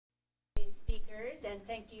and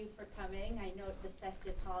thank you for coming. I note the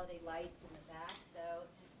festive holiday lights in the back, so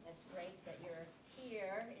that's great that you're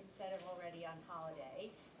here instead of already on holiday.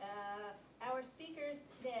 Our speakers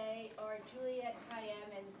today are Juliette Kayyem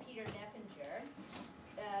and Peter Neffinger.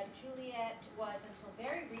 Juliette was, until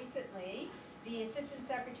very recently, the Assistant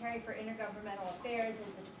Secretary for Intergovernmental Affairs in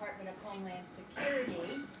the Department of Homeland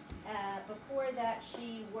Security. Before that,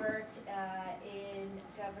 she worked in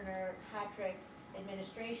Governor Patrick's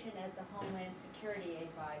administration as the Homeland Security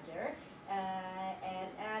Advisor. And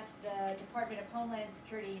at the Department of Homeland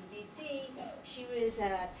Security in D.C., she was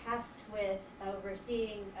tasked with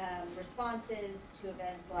overseeing responses to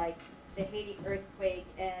events like the Haiti earthquake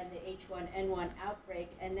and the H1N1 outbreak,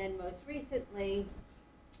 and then most recently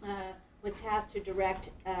was tasked to direct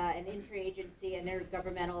an interagency and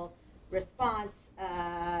intergovernmental response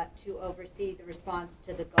to oversee the response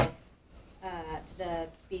to the Gulf, to the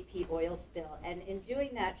BP oil spill. And in doing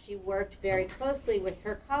that, she worked very closely with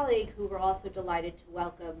her colleague, who we're also delighted to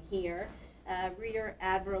welcome here. Rear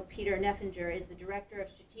Admiral Peter Neffinger is the Director of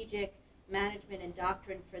Strategic Management and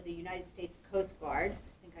Doctrine for the United States Coast Guard. I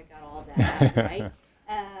think I got all that right.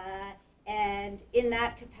 And in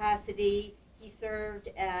that capacity, he served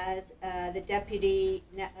as the Deputy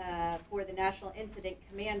for the National Incident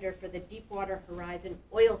Commander for the Deepwater Horizon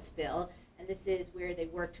oil spill. And this is where they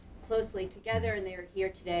worked closely together, and they are here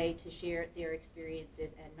today to share their experiences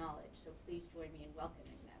and knowledge. So please join me in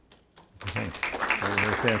welcoming them. Thanks.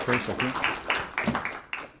 Stand first, I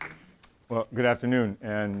think. Well, good afternoon.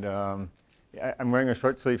 And I'm wearing a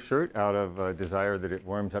short sleeve shirt out of a desire that it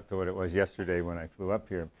warms up to what it was yesterday when I flew up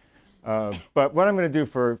here. But what I'm going to do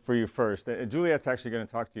for you first, Juliette's actually going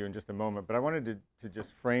to talk to you in just a moment, but I wanted to just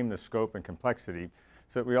frame the scope and complexity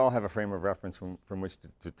so that we all have a frame of reference from which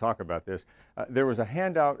to talk about this. There was a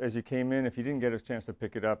handout as you came in. If you didn't get a chance to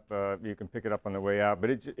pick it up, you can pick it up on the way out, but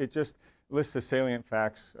it just lists the salient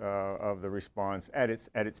facts of the response at its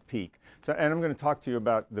peak. So, and I'm going to talk to you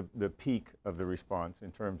about the peak of the response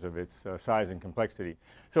in terms of its size and complexity.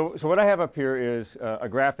 So what I have up here is a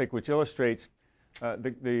graphic which illustrates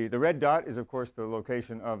the red dot is, of course, the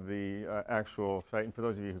location of the actual site. And for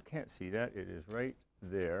those of you who can't see that, it is right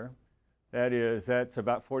there. That's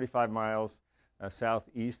about 45 miles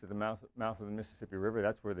southeast of the mouth of the Mississippi River.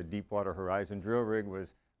 That's where the Deepwater Horizon drill rig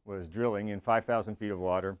was drilling in 5,000 feet of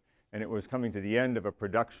water. And it was coming to the end of a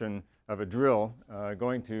production of a drill,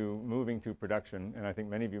 moving to production. And I think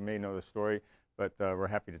many of you may know the story, but we're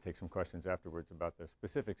happy to take some questions afterwards about the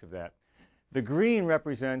specifics of that. The green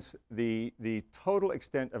represents the total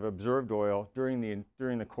extent of observed oil during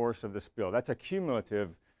the course of the spill. That's a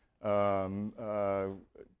cumulative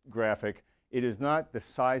graphic. It is not the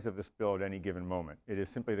size of the spill at any given moment. It is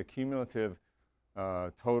simply the cumulative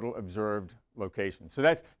total observed location. So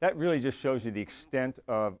that really just shows you the extent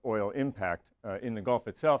of oil impact in the Gulf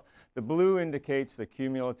itself. The blue indicates the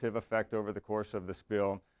cumulative effect over the course of the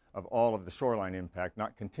spill of all of the shoreline impact,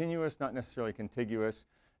 not continuous, not necessarily contiguous,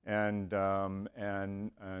 and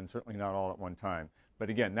certainly not all at one time. But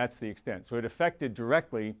again, that's the extent. So it affected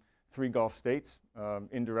directly 3 Gulf states.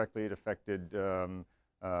 Indirectly, it affected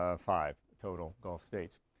 5 total Gulf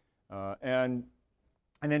states. And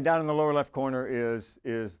then down in the lower left corner is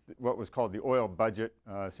what was called the oil budget,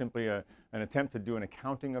 simply an attempt to do an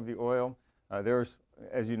accounting of the oil.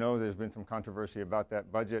 As you know, there's been some controversy about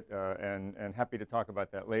that budget, and happy to talk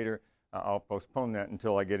about that later. I'll postpone that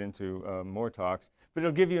until I get into more talks. But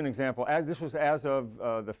it'll give you an example. This was as of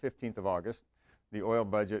the 15th of August, the oil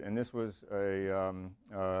budget, and this was a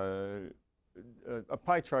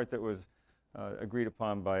pie chart that was agreed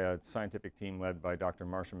upon by a scientific team led by Dr.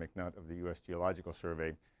 Marcia McNutt of the U.S. Geological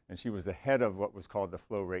Survey, and she was the head of what was called the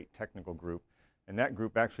Flow Rate Technical Group, and that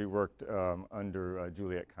group actually worked under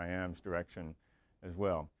Juliette Kayyem's direction as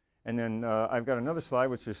well. And then I've got another slide,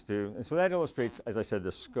 which is and so that illustrates, as I said,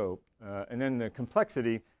 the scope, and then the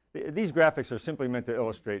complexity. These graphics are simply meant to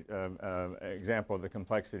illustrate an example of the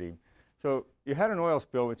complexity. So you had an oil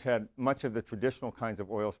spill which had much of the traditional kinds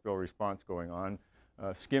of oil spill response going on,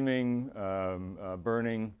 skimming,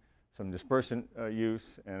 burning, some dispersant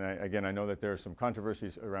use, and again, I know that there are some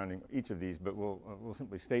controversies surrounding each of these, but we'll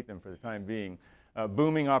simply state them for the time being.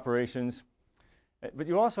 Booming operations, but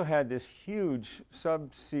you also had this huge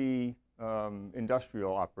subsea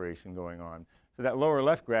industrial operation going on. So that lower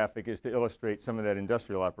left graphic is to illustrate some of that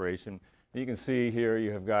industrial operation. You can see here you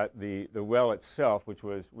have got the well itself, which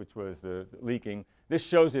was the leaking. This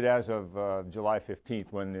shows it as of July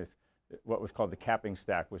 15th, when what was called the capping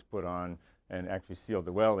stack was put on and actually sealed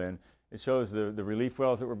the well in. It shows the relief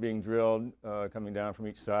wells that were being drilled coming down from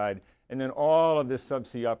each side. And then all of this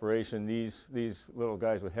subsea operation, these little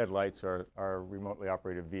guys with headlights are remotely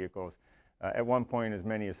operated vehicles At one point, as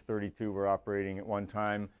many as 32 were operating at one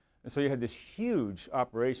time. And so you had this huge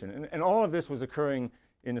operation. And all of this was occurring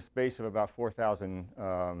in a space of about 4,000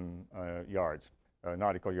 yards,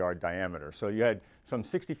 nautical yard diameter. So you had some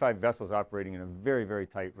 65 vessels operating in a very, very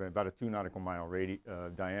tight, about a 2 nautical mile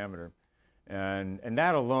diameter. And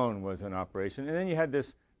that alone was an operation. And then you had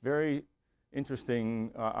this very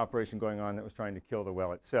interesting operation going on that was trying to kill the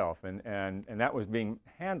well itself. And that was being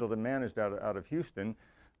handled and managed out of Houston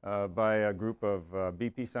by a group of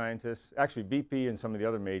BP scientists. Actually, BP and some of the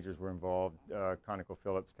other majors were involved,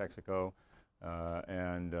 ConocoPhillips, Texaco,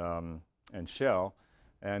 and Shell,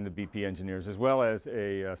 and the BP engineers, as well as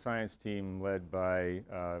a science team led by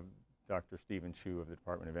Dr. Stephen Chu of the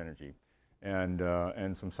Department of Energy, and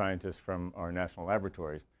some scientists from our national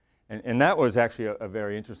laboratories. And that was actually a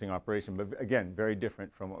very interesting operation, but again, very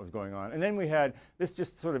different from what was going on. And then we had, this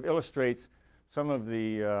just sort of illustrates some of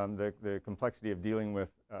the complexity of dealing with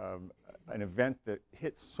an event that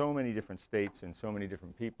hits so many different states and so many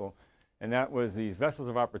different people. And that was these vessels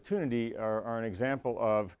of opportunity are an example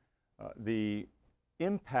of the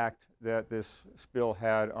impact that this spill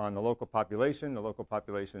had on the local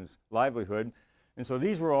population's livelihood. And so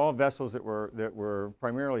these were all vessels that were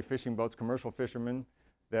primarily fishing boats, commercial fishermen,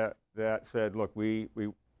 that said, look, we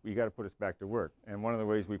got to put us back to work. And one of the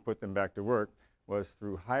ways we put them back to work was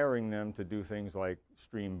through hiring them to do things like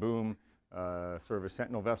stream boom, serve as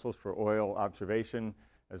sentinel vessels for oil observation,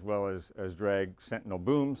 as well as drag sentinel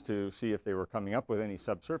booms to see if they were coming up with any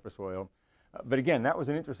subsurface oil. But again, that was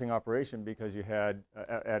an interesting operation because you had,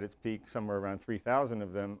 at its peak, somewhere around 3,000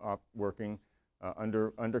 of them working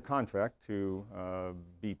under contract to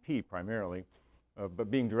BP primarily, but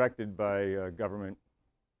being directed by government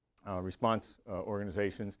response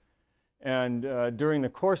organizations. And during the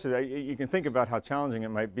course of that, you can think about how challenging it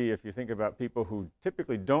might be if you think about people who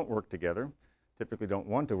typically don't work together, typically don't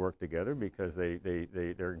want to work together because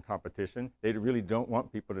they're in competition. They really don't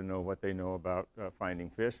want people to know what they know about finding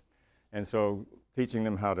fish. And so teaching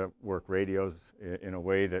them how to work radios in a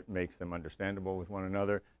way that makes them understandable with one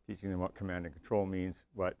another, teaching them what command and control means,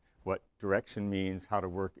 what direction means, how to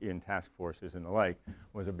work in task forces and the like,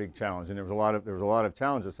 was a big challenge. And there was a lot of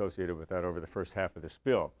challenge associated with that over the first half of the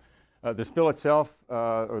spill. The spill itself,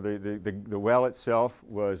 or the well itself,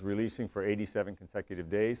 was releasing for 87 consecutive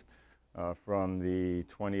days from the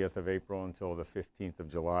 20th of April until the 15th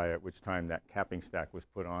of July, at which time that capping stack was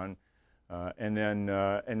put on. And then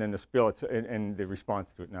the spill, and the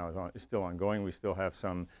response to it now is still ongoing. We still have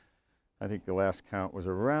some, I think the last count was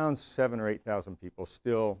around 7,000 or 8,000 people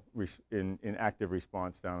still in active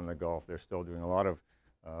response down in the Gulf. They're still doing a lot of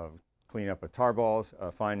cleanup of tar balls,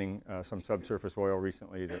 finding some subsurface oil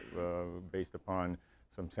recently that, based upon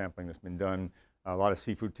some sampling that's been done. A lot of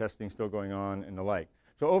seafood testing still going on and the like.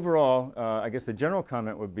 So overall, I guess the general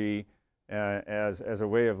comment would be, as a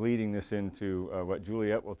way of leading this into what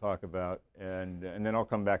Juliette will talk about, and then I'll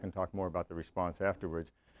come back and talk more about the response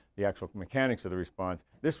afterwards, the actual mechanics of the response.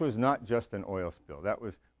 This was not just an oil spill. That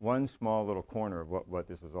was one small little corner of what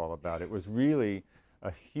this was all about. It was really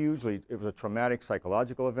it was a traumatic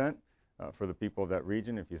psychological event for the people of that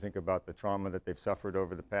region, if you think about the trauma that they've suffered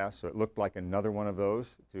over the past. So it looked like another one of those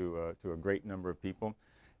to a great number of people.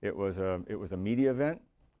 It was a media event.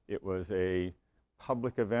 It was a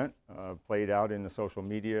public event, played out in the social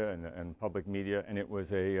media and public media, and it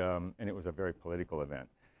was a very political event.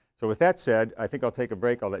 So with that said, I think I'll take a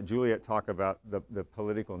break. I'll let Juliette talk about the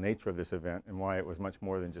political nature of this event and why it was much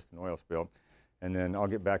more than just an oil spill. And then I'll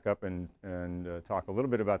get back up and talk a little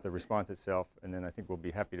bit about the response itself, and then I think we'll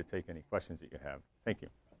be happy to take any questions that you have. Thank you.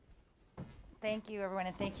 Thank you, everyone,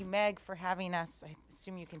 and thank you, Meg, for having us. I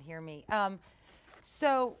assume you can hear me. As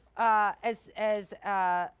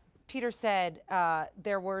Peter said,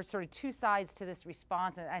 there were sort of two sides to this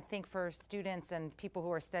response, and I think for students and people who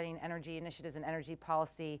are studying energy initiatives and energy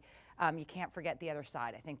policy, you can't forget the other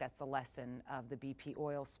side. I think that's the lesson of the BP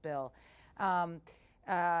oil spill.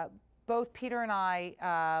 Both Peter and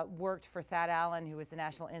I worked for Thad Allen, who was the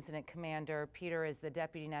National Incident Commander. Peter is the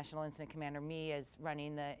Deputy National Incident Commander. Me is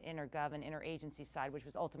running the intergov and interagency side, which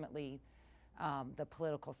was ultimately the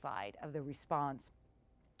political side of the response,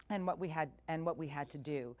 and what we had to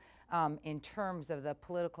do in terms of the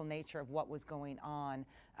political nature of what was going on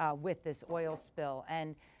with this oil spill,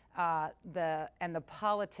 and the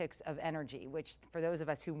politics of energy, which for those of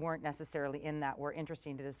us who weren't necessarily in that were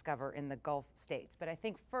interesting to discover in the Gulf states. But I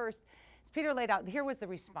think first, as Peter laid out, here was the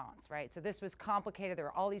response, right? So this was complicated. There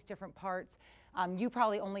were all these different parts. You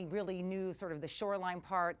probably only really knew sort of the shoreline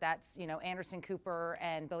part. That's, Anderson Cooper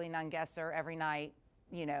and Billy Nungesser every night,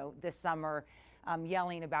 this summer,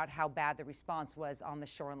 yelling about how bad the response was on the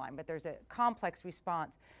shoreline. But there's a complex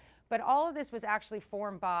response. But all of this was actually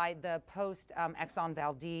formed by the post-Exxon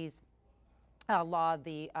Valdez law,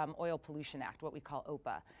 the Oil Pollution Act, what we call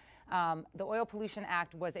OPA. The Oil Pollution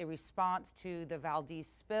Act was a response to the Valdez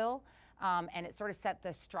spill, and it sort of set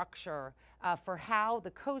the structure for how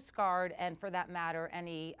the Coast Guard, and for that matter,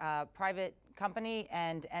 any private company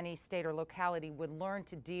and any state or locality would learn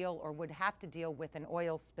to deal or would have to deal with an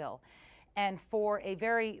oil spill. And for a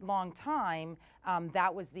very long time,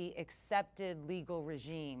 that was the accepted legal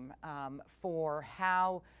regime for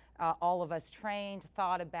how all of us trained,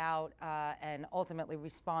 thought about, and ultimately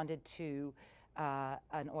responded to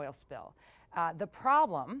an oil spill. The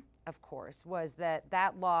problem, of course, was that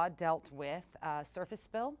that law dealt with surface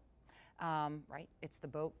spill, right? It's the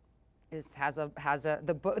boat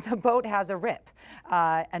the boat has a RIP,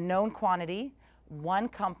 a known quantity, one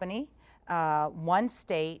company, one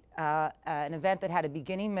state, an event that had a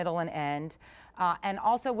beginning, middle, and end, and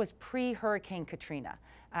also was pre-Hurricane Katrina.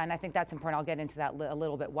 And I think that's important. I'll get into that a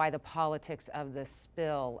little bit, why the politics of the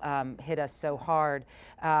spill hit us so hard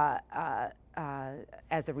as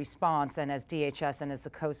a response, and as DHS and as the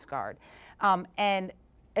Coast Guard. And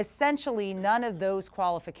essentially, none of those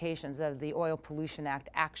qualifications of the Oil Pollution Act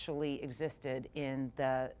actually existed in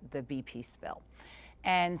the BP spill.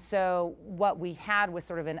 And so what we had was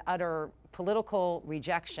sort of an utter political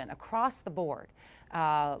rejection across the board.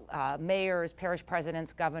 Mayors, parish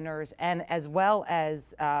presidents, governors, and as well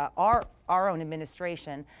as our own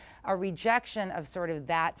administration, a rejection of sort of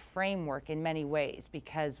that framework in many ways,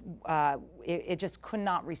 because it just could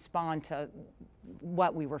not respond to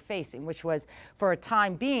what we were facing, which was, for a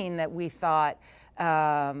time being, that we thought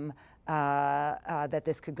that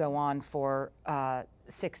this could go on for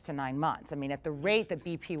 6 to 9 months. I mean, at the rate that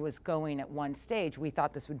BP was going at one stage, we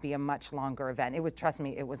thought this would be a much longer event. It was, trust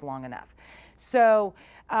me, it was long enough. So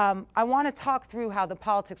I want to talk through how the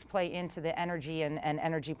politics play into the energy and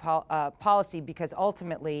energy policy, because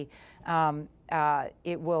ultimately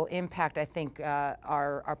it will impact, I think,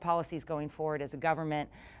 our policies going forward as a government,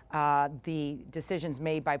 the decisions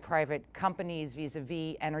made by private companies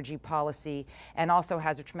vis-a-vis energy policy, and also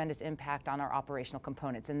has a tremendous impact on our operational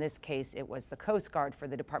components. In this case, it was the Coast Guard for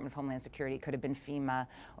the Department of Homeland Security. It could have been FEMA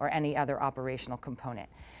or any other operational component.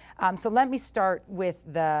 So let me start with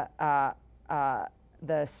the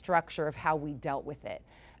structure of how we dealt with it.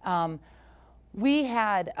 We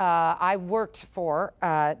had, I worked for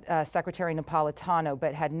Secretary Napolitano,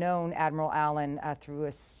 but had known Admiral Allen through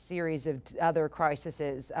a series of other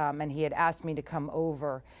crises, and he had asked me to come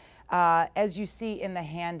over. As you see in the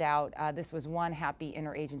handout, this was one happy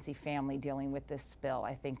interagency family dealing with this spill.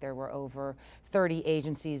 I think there were over 30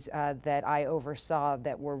 agencies that I oversaw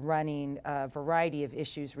that were running a variety of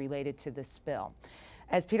issues related to the spill.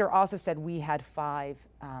 As Peter also said, we had 5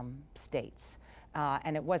 states.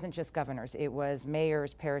 And it wasn't just governors, it was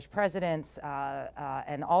mayors, parish presidents,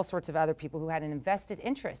 and all sorts of other people who had an invested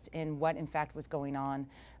interest in what in fact was going on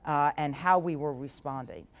and how we were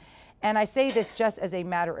responding. And I say this just as a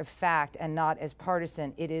matter of fact and not as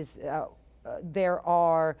partisan. It is, there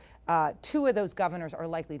are 2 of those governors are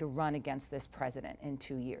likely to run against this president in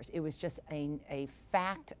 2 years. It was just a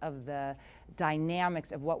fact of the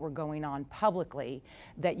dynamics of what were going on publicly,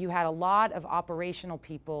 that you had a lot of operational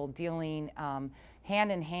people dealing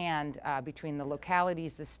hand in hand between the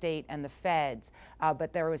localities, the state, and the feds,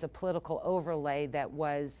 but there was a political overlay that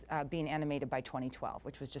was being animated by 2012,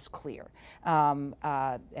 which was just clear. And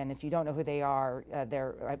if you don't know who they are,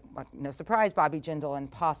 they're, no surprise, Bobby Jindal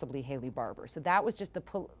and possibly Haley Barbour. So that was just the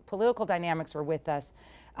political dynamics were with us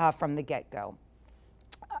from the get-go.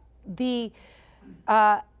 The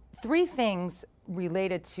 3 things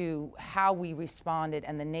related to how we responded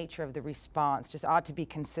and the nature of the response just ought to be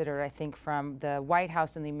considered, I think, from the White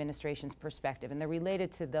House and the administration's perspective, and they're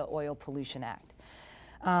related to the Oil Pollution Act.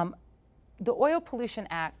 The Oil Pollution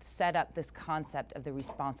Act set up this concept of the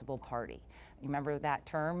responsible party. You remember that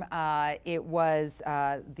term? It was,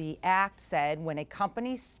 the act said when a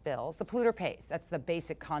company spills, the polluter pays. That's the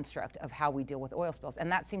basic construct of how we deal with oil spills,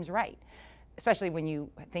 and that seems right, especially when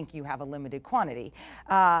you think you have a limited quantity.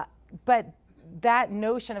 But that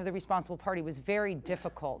notion of the responsible party was very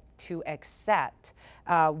difficult to accept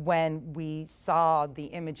when we saw the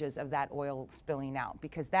images of that oil spilling out,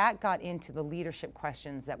 because that got into the leadership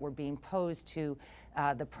questions that were being posed to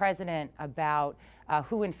the president about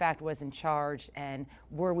who in fact was in charge, and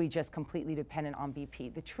were we just completely dependent on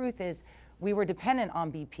BP. The truth is, we were dependent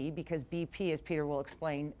on BP because BP, as Peter will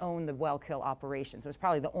explain, owned the well kill operations. It was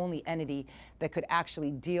probably the only entity that could actually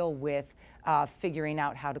deal with figuring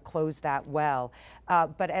out how to close that well.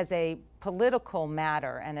 But as a political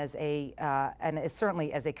matter and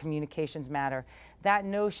certainly as a communications matter, that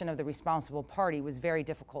notion of the responsible party was very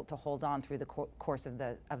difficult to hold on through the course of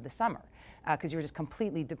the summer, because you were just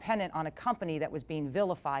completely dependent on a company that was being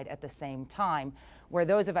vilified at the same time, where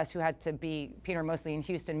those of us who had to be, Peter mostly in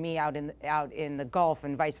Houston, me out in the Gulf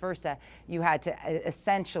and vice versa, you had to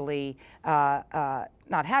essentially,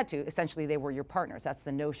 essentially they were your partners. That's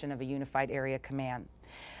the notion of a unified area command.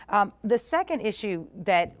 The second issue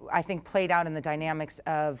that I think played out in the dynamics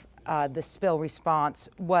of the spill response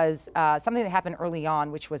was something that happened early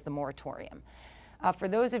on, which was the moratorium. For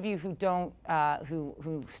those of you who don't,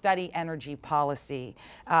 who study energy policy,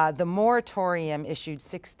 the moratorium issued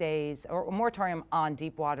 6 days, or a moratorium on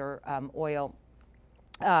deep water oil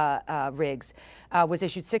rigs was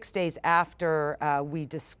issued 6 days after we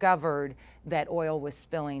discovered that oil was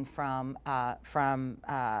spilling from the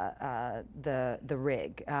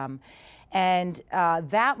rig.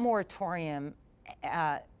 That moratorium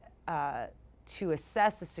to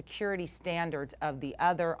assess the security standards of the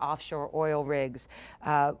other offshore oil rigs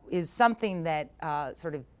is something that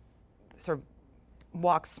sort of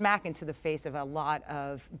walks smack into the face of a lot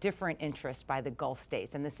of different interests by the Gulf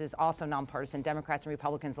states. And this is also nonpartisan, Democrats and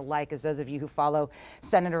Republicans alike, as those of you who follow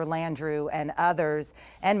Senator Landrieu and others,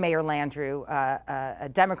 and Mayor Landrieu, a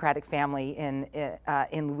Democratic family in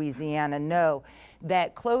Louisiana, know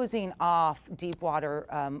that closing off deepwater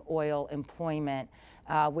oil employment,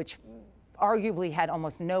 which arguably had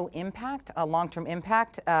almost no impact, a long-term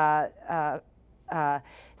impact,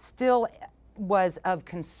 still was of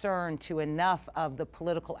concern to enough of the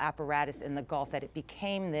political apparatus in the Gulf that it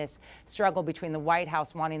became this struggle between the White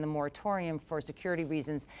House wanting the moratorium for security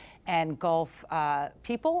reasons and Gulf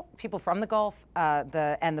people from the Gulf,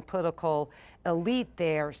 and the political elite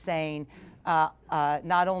there saying,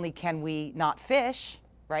 not only can we not fish,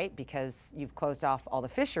 right, because you've closed off all the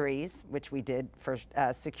fisheries, which we did for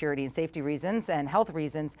security and safety reasons and health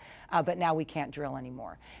reasons, but now we can't drill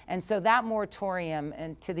anymore. And so that moratorium,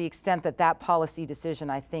 and to the extent that that policy decision,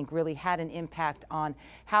 I think, really had an impact on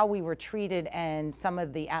how we were treated and some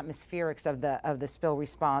of the atmospherics of the spill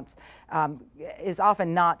response, is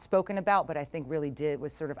often not spoken about, but I think really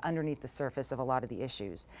was sort of underneath the surface of a lot of the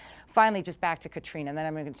issues. Finally, just back to Katrina, and then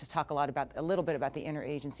I'm going to just talk a little bit about the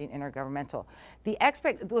interagency and intergovernmental.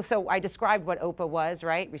 So I described what OPA was,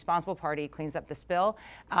 right? Responsible party cleans up the spill.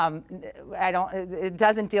 It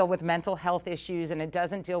doesn't deal with mental health issues, and it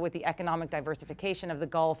doesn't deal with the economic diversification of the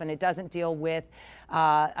Gulf, and it doesn't deal with,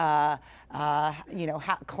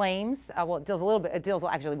 claims. Well, it deals a little bit. It deals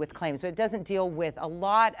actually with claims, but it doesn't deal with a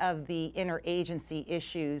lot of the interagency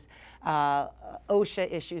issues,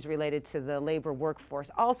 OSHA issues related to the labor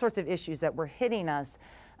workforce, all sorts of issues that were hitting us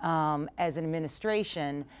as an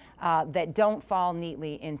administration that don't fall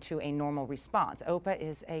neatly into a normal response. OPA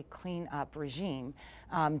is a cleanup regime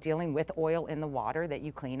dealing with oil in the water that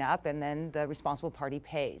you clean up, and then the responsible party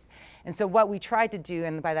pays. And so what we tried to do,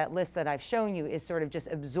 and by that list that I've shown you, is sort of just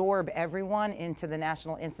absorb everyone into the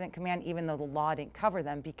National Incident Command, even though the law didn't cover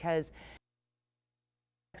them, because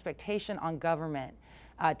expectation on government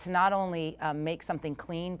to not only make something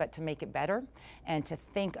clean, but to make it better, and to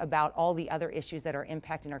think about all the other issues that are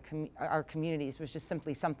impacting our communities was just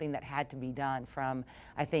simply something that had to be done from,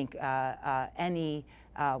 I think, any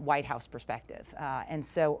White House perspective. And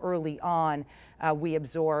so early on, we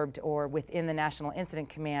absorbed, or within the National Incident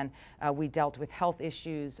Command, we dealt with health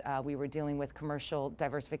issues, we were dealing with commercial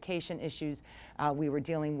diversification issues, we were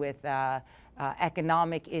dealing with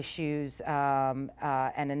economic issues, and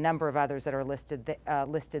a number of others that are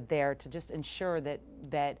listed there, to just ensure that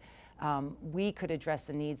we could address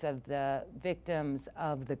the needs of the victims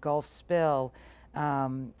of the Gulf spill,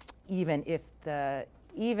 even if the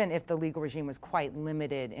legal regime was quite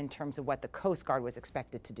limited in terms of what the Coast Guard was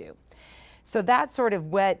expected to do. So that's sort of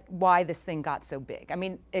why this thing got so big. I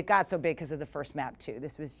mean, it got so big because of the first MAP 2.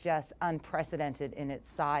 This was just unprecedented in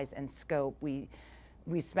its size and scope. We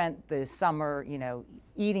spent the summer,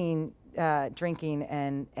 eating, drinking,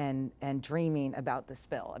 and dreaming about the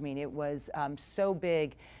spill. I mean, it was so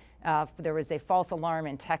big. There was a false alarm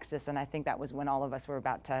in Texas, and I think that was when all of us were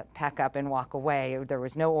about to pack up and walk away. There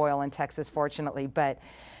was no oil in Texas, fortunately. But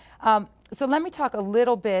so let me talk a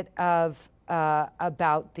little bit about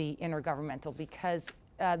the intergovernmental, because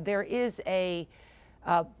there is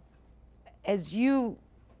as you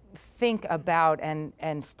think about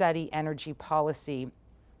and study energy policy,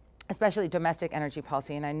 especially domestic energy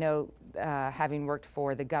policy, and I know having worked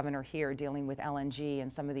for the governor here dealing with LNG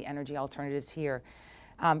and some of the energy alternatives here,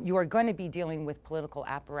 you are going to be dealing with political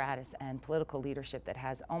apparatus and political leadership that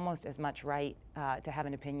has almost as much right to have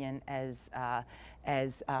an opinion as a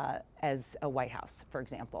White House, for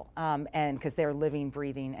example, and because they're living,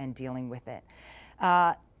 breathing, and dealing with it.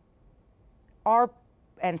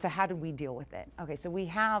 And so how did we deal with it? Okay, so we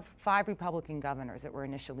have 5 Republican governors that we're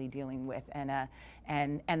initially dealing with and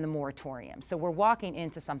the moratorium. So we're walking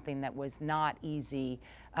into something that was not easy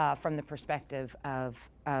from the perspective of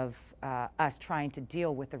us trying to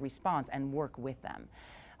deal with the response and work with them.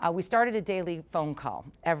 We started a daily phone call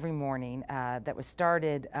every morning that was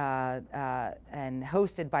started and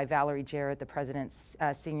hosted by Valerie Jarrett, the president's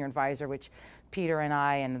senior advisor, which Peter and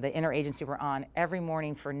I and the interagency were on every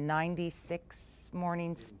morning for 96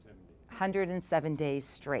 mornings, 107 days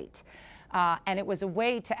straight. And it was a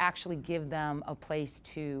way to actually give them a place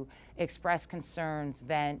to express concerns,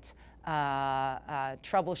 vent,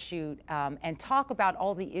 troubleshoot, and talk about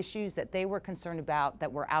all the issues that they were concerned about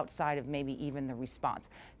that were outside of maybe even the response.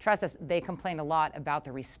 Trust us, they complained a lot about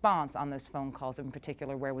the response on those phone calls, in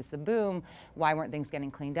particular, where was the boom, why weren't things getting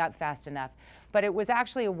cleaned up fast enough. But it was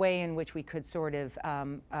actually a way in which we could sort of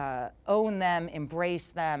own them, embrace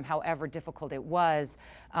them, however difficult it was,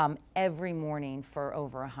 every morning for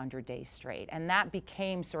over 100 days straight. And that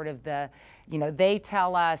became sort of the, they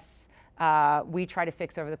tell us, we try to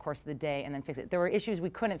fix over the course of the day and then fix it. There were issues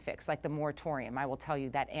we couldn't fix, like the moratorium. I will tell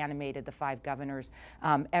you that animated the 5 governors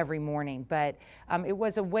every morning. But it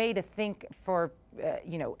was a way to think for,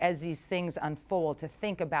 as these things unfold, to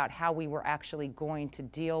think about how we were actually going to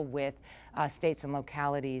deal with states and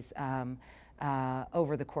localities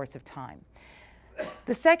over the course of time.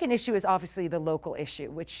 The second issue is obviously the local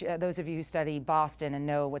issue, which those of you who study Boston and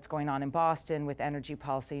know what's going on in Boston with energy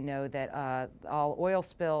policy know that all oil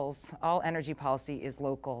spills, all energy policy is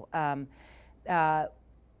local.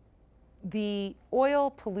 The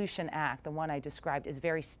Oil Pollution Act, the one I described, is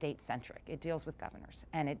very state-centric. It deals with governors,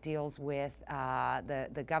 and it deals with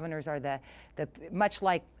the governors are the much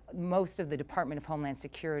like most of the Department of Homeland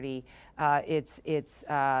Security, it's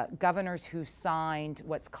governors who signed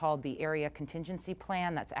what's called the Area Contingency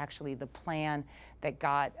Plan. That's actually the plan that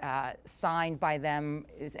got signed by them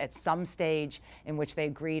at some stage in which they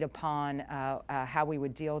agreed upon how we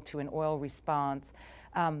would deal to an oil response.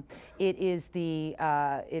 It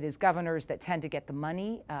is governors that tend to get the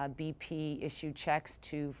money. BP issued checks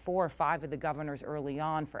to 4 or 5 of the governors early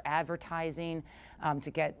on for advertising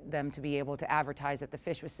to get them to be able to advertise that the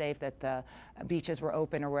fish was safe, that the beaches were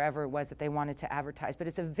open, or wherever it was that they wanted to advertise. But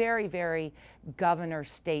it's a very, very governor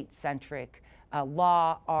state-centric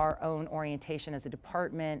law. Our own orientation as a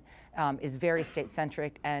department is very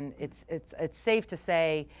state-centric, and it's safe to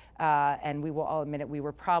say, and we will all admit it, we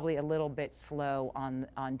were probably a little bit slow on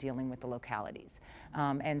dealing with the localities.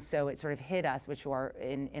 And so it sort of hit us, which were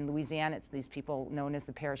in Louisiana, it's these people known as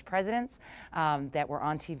the parish presidents that were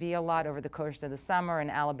on TV a lot over the course of the summer, in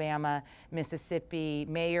Alabama, Mississippi,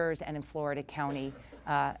 mayors, and in Florida, county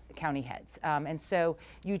heads. And so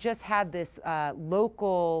you just had this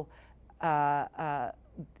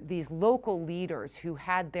these local leaders who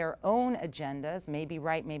had their own agendas, maybe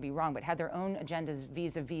right, maybe wrong, but had their own agendas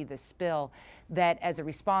vis-a-vis the spill, that as a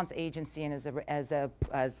response agency and as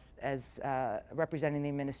representing the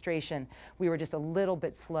administration, we were just a little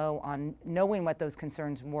bit slow on knowing what those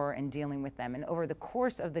concerns were and dealing with them. And over the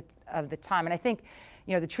course of the time, and I think,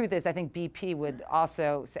 the truth is, I think BP would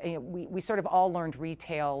also say, we sort of all learned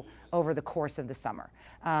retail over the course of the summer,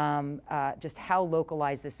 just how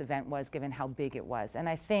localized this event was given how big it was. And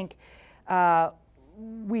I think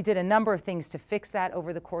we did a number of things to fix that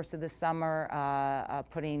over the course of the summer,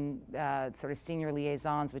 putting sort of senior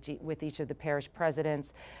liaisons with each of the parish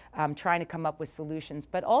presidents, trying to come up with solutions.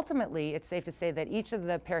 But ultimately, it's safe to say that each of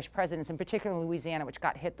the parish presidents, in particular Louisiana, which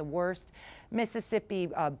got hit the worst, Mississippi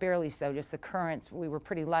barely so, just the currents, we were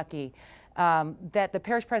pretty lucky, that the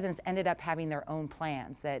parish presidents ended up having their own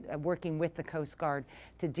plans, that working with the Coast Guard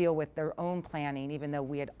to deal with their own planning, even though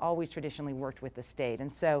we had always traditionally worked with the state.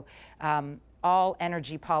 And so all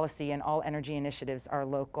energy policy and all energy initiatives are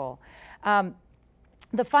local.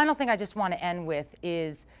 The final thing I just want to end with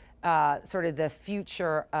is sort of the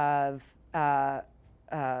future of,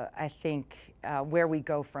 I think, where we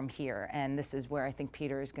go from here. And this is where I think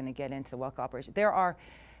Peter is going to get into the well cooperation. There are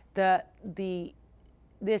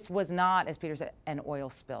this was not, as Peter said, an oil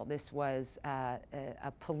spill. This was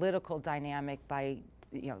a political dynamic. By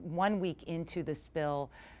 1 week into the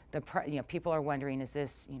spill, people are wondering, is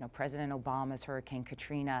this President Obama's Hurricane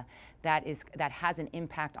Katrina? That has an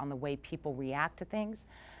impact on the way people react to things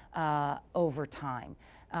over time.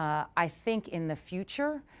 I think in the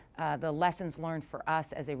future, the lessons learned for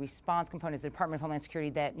us as a response component, as the Department of Homeland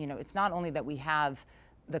Security, that it's not only that we have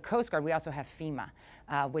the Coast Guard, we also have FEMA,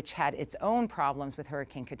 which had its own problems with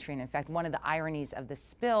Hurricane Katrina. In fact, one of the ironies of the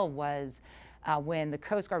spill was when the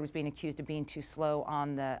Coast Guard was being accused of being too slow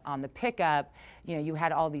on the pickup, you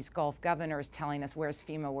had all these Gulf governors telling us, "Where's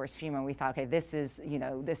FEMA? Where's FEMA?" And we thought, okay, this is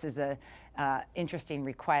a interesting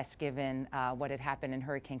request given what had happened in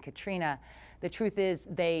Hurricane Katrina. The truth is,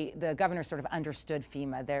 the governors sort of understood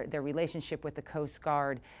FEMA, their relationship with the Coast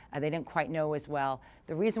Guard. They didn't quite know as well.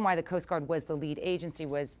 The reason why the Coast Guard was the lead agency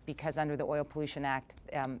was because under the Oil Pollution Act,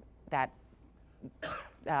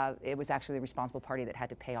 it was actually the responsible party that had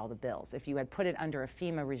to pay all the bills. If you had put it under a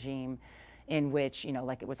FEMA regime in which,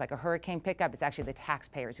 like it was like a hurricane pickup, it's actually the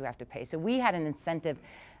taxpayers who have to pay. So we had an incentive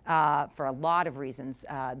for a lot of reasons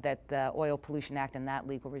that the Oil Pollution Act and that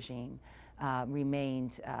legal regime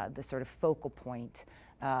remained the sort of focal point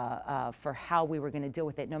for how we were going to deal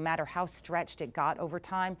with it, no matter how stretched it got over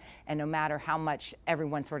time and no matter how much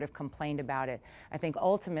everyone sort of complained about it. I think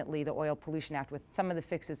ultimately the Oil Pollution Act, with some of the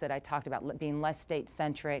fixes that I talked about, being less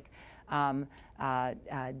state-centric,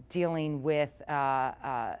 dealing with,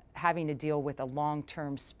 having to deal with a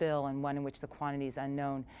long-term spill and one in which the quantity is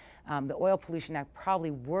unknown, the Oil Pollution Act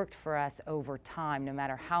probably worked for us over time, no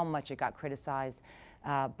matter how much it got criticized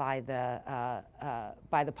by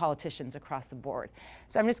the politicians across the board.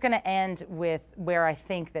 So I'm just going to end with where I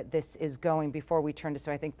think that this is going before we turn to,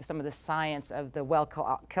 so I think some of the science of the well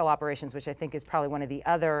kill operations, which I think is probably one of the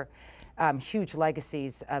other huge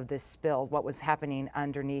legacies of this spill, what was happening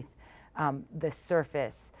underneath the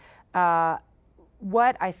surface.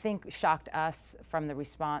 What I think shocked us from the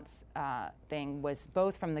response thing was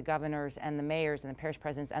both from the governors and the mayors and the parish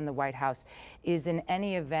presidents and the White House is in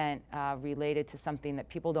any event related to something that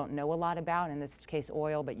people don't know a lot about, in this case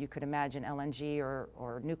oil, but you could imagine LNG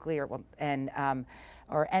or nuclear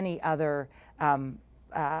or any other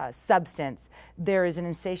substance. There is an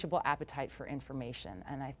insatiable appetite for information.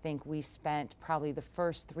 And I think we spent probably the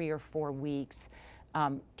first 3 or 4 weeks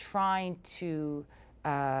trying to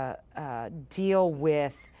deal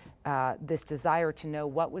with this desire to know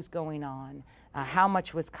what was going on, how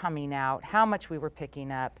much was coming out, how much we were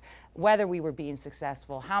picking up, whether we were being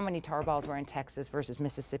successful, how many tar balls were in Texas versus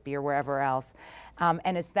Mississippi or wherever else.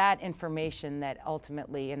 And it's that information that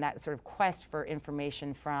ultimately, and that sort of quest for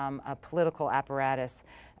information from a political apparatus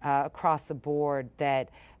across the board that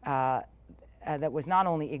was not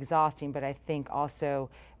only exhausting, but I think also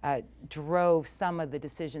drove some of the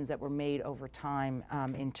decisions that were made over time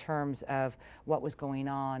in terms of what was going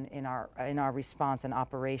on in our response and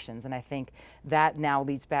operations. And I think that now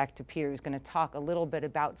leads back to Peter, who's going to talk a little bit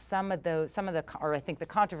about some of the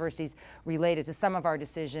controversies related to some of our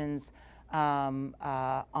decisions on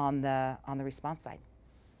the response side.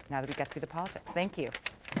 Now that we got through the politics, thank you.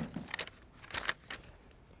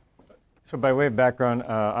 So by way of background,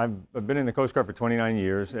 I've been in the Coast Guard for 29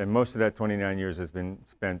 years, and most of that 29 years has been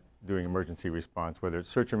spent doing emergency response, whether it's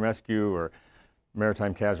search and rescue or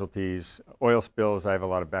maritime casualties, oil spills. I have a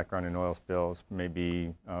lot of background in oil spills,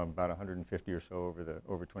 maybe about 150 or so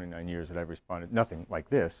over 29 years that I've responded. Nothing like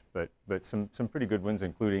this, but some pretty good ones,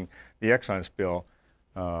 including the Exxon spill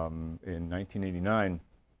in 1989.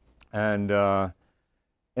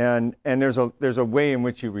 And there's a way in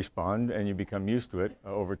which you respond, and you become used to it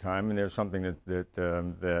over time. And there's something a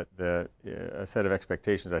set of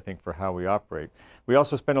expectations, I think, for how we operate. We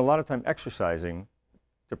also spend a lot of time exercising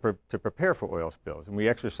to prepare for oil spills, and we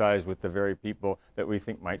exercise with the very people that we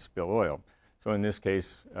think might spill oil. So in this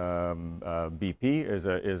case, BP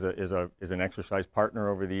is an exercise partner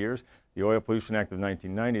over the years. The Oil Pollution Act of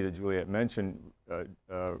 1990 that Juliette mentioned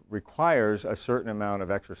requires a certain amount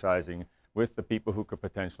of exercising with the people who could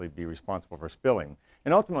potentially be responsible for spilling.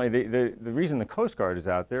 And ultimately, the reason the Coast Guard is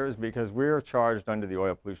out there is because we're charged under the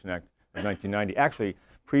Oil Pollution Act of 1990, actually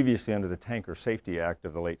previously under the Tanker Safety Act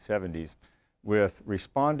of the late 70s, with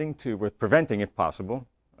preventing, if possible,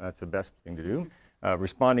 that's the best thing to do,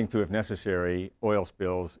 responding to, if necessary, oil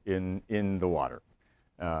spills in the water.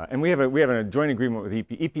 And we have a joint agreement with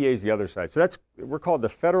EPA. EPA is the other side. So we're called the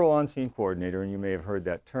Federal On-Scene Coordinator, and you may have heard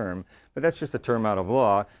that term, but that's just a term out of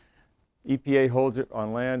law. EPA holds it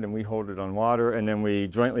on land and we hold it on water, and then we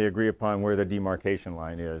jointly agree upon where the demarcation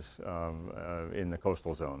line is in the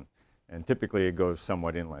coastal zone. And typically it goes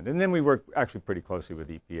somewhat inland. And then we work actually pretty closely with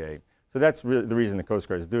EPA. So that's really the reason the Coast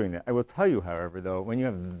Guard is doing that. I will tell you, however, though, when you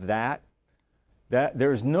have that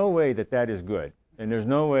there's no way that is good. And there's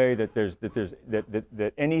no way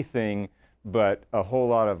that anything but a whole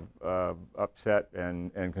lot of upset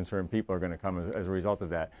and concerned people are going to come as a result of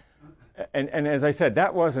that. And as I said,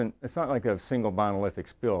 it's not like a single monolithic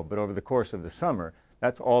spill, but over the course of the summer,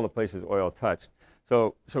 that's all the places oil touched.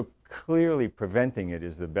 So clearly preventing it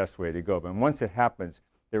is the best way to go. But once it happens,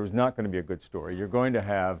 there was not going to be a good story. You're going to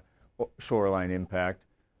have shoreline impact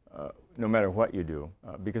no matter what you do,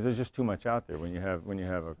 because there's just too much out there. When you have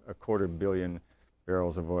a 250 million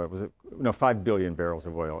barrels of oil, 5 billion barrels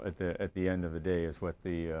of oil at the end of the day is what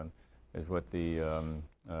the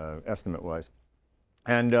estimate was,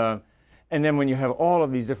 and then when you have all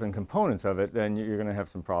of these different components of it, then you're going to have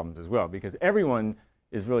some problems as well, because everyone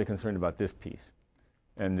is really concerned about this piece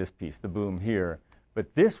and this piece, the boom here.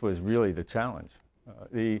 But this was really the challenge.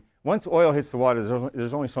 Once oil hits the water,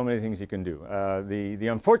 there's only so many things you can do. The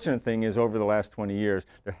unfortunate thing is, over the last 20 years,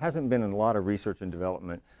 there hasn't been a lot of research and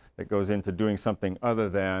development that goes into doing something other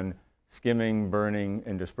than skimming, burning,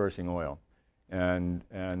 and dispersing oil. And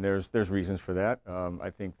there's reasons for that. I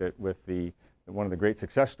think that with one of the great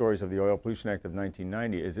success stories of the Oil Pollution Act of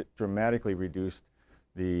 1990 is it dramatically reduced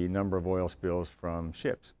the number of oil spills from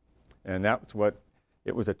ships. And that's what,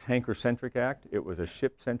 it was a tanker-centric act, it was a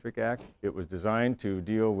ship-centric act, it was designed to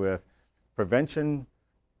deal with prevention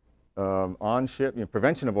on ship,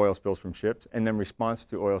 prevention of oil spills from ships, and then response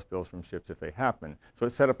to oil spills from ships if they happen. So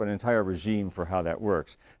it set up an entire regime for how that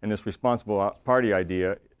works. And this responsible party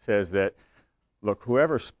idea says that, look,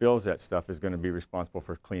 whoever spills that stuff is going to be responsible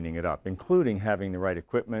for cleaning it up, including having the right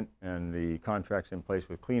equipment and the contracts in place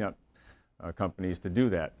with cleanup companies to do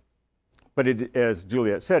that. But it, as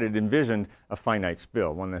Juliette said, it envisioned a finite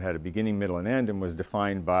spill, one that had a beginning, middle, and end, and was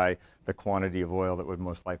defined by the quantity of oil that would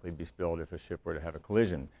most likely be spilled if a ship were to have a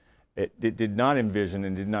collision. It did not envision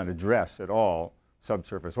and did not address at all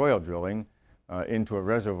subsurface oil drilling into a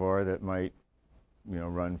reservoir that might,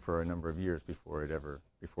 run for a number of years before it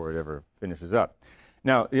ever finishes up.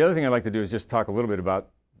 Now, the other thing I'd like to do is just talk a little bit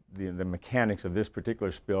about the mechanics of this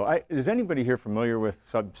particular spill. Is anybody here familiar with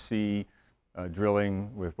subsea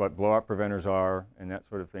drilling, with what blowout preventers are and that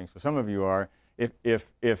sort of thing? So some of you are. If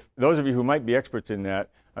those of you who might be experts in that,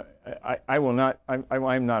 I'm not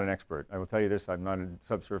an expert. I will tell you this, I'm not a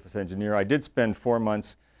subsurface engineer. I did spend 4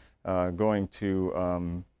 months going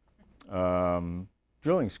to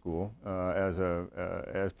drilling school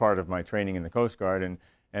as part of my training in the Coast Guard, and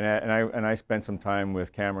I spent some time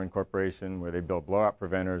with Cameron Corporation, where they built blowout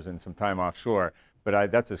preventers, and some time offshore.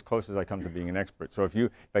 But that's as close as I come to being an expert. So if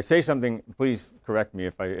I say something, please correct me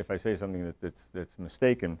if I say something that's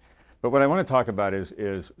mistaken. But what I want to talk about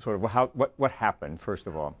is sort of what happened, first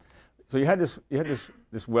of all. So you had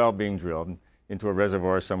this well being drilled into a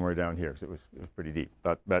reservoir somewhere down here, because it was pretty deep,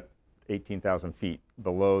 about 18,000 feet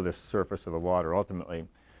below the surface of the water ultimately.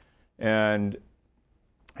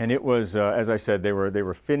 And it was, as I said, they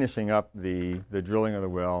were finishing up the drilling of the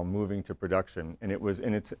well, moving to production,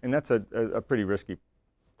 and that's a pretty risky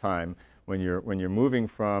time when you're moving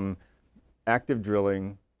from active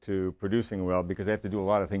drilling to producing a well, because they have to do a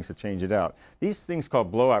lot of things to change it out. These things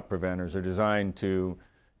called blowout preventers are designed to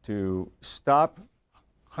stop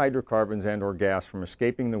hydrocarbons and/or gas from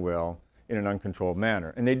escaping the well in an uncontrolled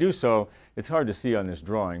manner, and they do so. It's hard to see on this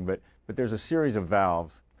drawing, but there's a series of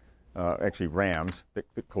valves. Actually rams that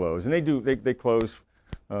close, and they close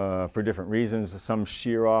for different reasons. Some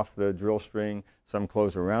shear off the drill string, some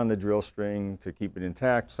close around the drill string to keep it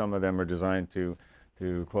intact. Some of them are designed to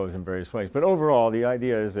close in various ways. But overall, the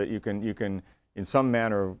idea is that you can in some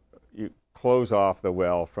manner close off the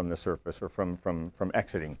well from the surface or from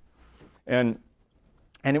exiting, and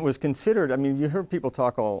it was considered. I mean, you heard people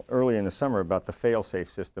talk all early in the summer about the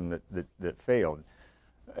fail-safe system that failed.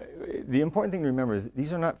 The important thing to remember is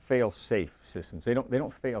these are not fail-safe systems. They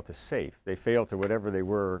don't fail to safe. They fail to whatever they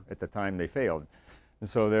were at the time they failed. And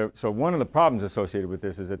so one of the problems associated with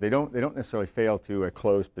this is that they don't necessarily fail to a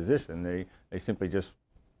closed position. They simply just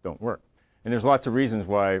don't work. And there's lots of reasons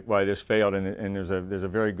why this failed. And there's a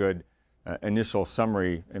very good initial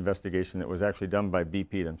summary investigation that was actually done by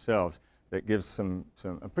BP themselves that gives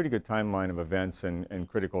a pretty good timeline of events and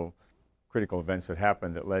critical events that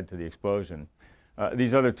happened that led to the explosion.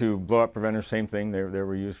 These other two blowout preventers, same thing, they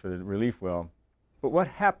were used for the relief well. But what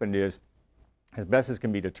happened is, as best as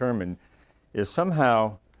can be determined, is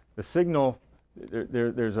somehow the signal,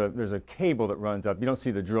 there's a cable that runs up. You don't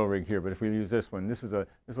see the drill rig here, but if we use this one, this is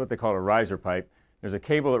what they call a riser pipe. There's a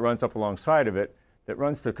cable that runs up alongside of it that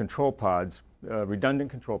runs to control pods,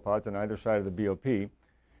 redundant control pods on either side of the BOP.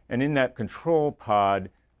 And in that control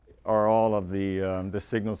pod are all of the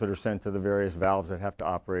signals that are sent to the various valves that have to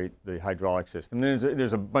operate the hydraulic system.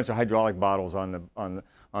 There's a bunch of hydraulic bottles on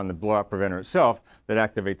the blowout preventer itself that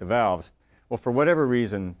activate the valves. Well, for whatever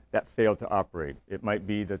reason, that failed to operate. It might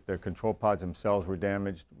be that the control pods themselves were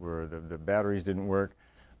damaged, or the batteries didn't work,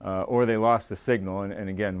 or they lost the signal. And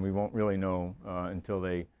again, we won't really know until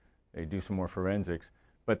they do some more forensics.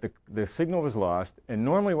 But the signal was lost, and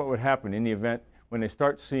normally what would happen in the event when they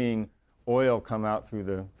start seeing oil come out through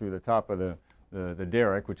the top of the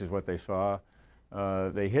derrick, which is what they saw.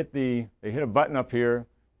 They hit a button up here,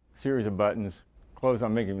 series of buttons.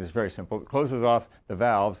 I'm making this very simple. It closes off the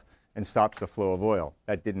valves and stops the flow of oil.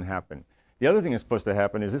 That didn't happen. The other thing that's supposed to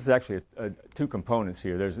happen is this is actually two components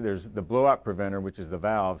here. There's the blowout preventer, which is the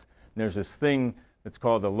valves, and there's this thing that's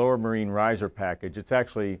called the lower marine riser package. It's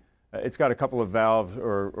actually, it's got a couple of valves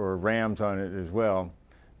or rams on it as well,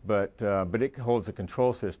 but it holds the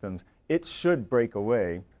control systems. It should break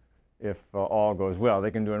away if all goes well.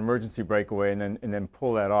 They can do an emergency breakaway and then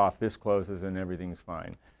pull that off. This closes and everything's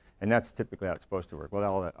fine. And that's typically how it's supposed to work. Well,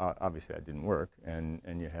 all that, obviously that didn't work, and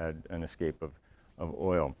you had an escape of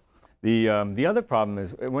oil. The other problem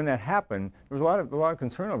is when that happened, there was a lot of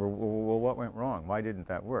concern over, well, what went wrong? Why didn't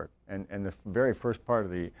that work? And the very first part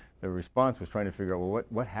of the response was trying to figure out, well,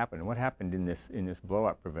 what happened? What happened in this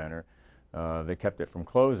blowout preventer that kept it from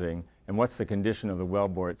closing? And what's the condition of the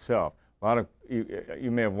wellbore itself? A lot of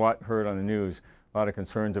you may have heard on the news a lot of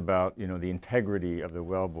concerns about the integrity of the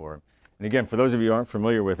wellbore. And again, for those of you who aren't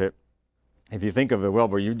familiar with it, if you think of the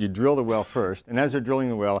wellbore, you drill the well first, and as they're drilling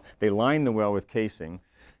the well, they line the well with casing,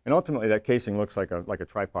 and ultimately that casing looks like a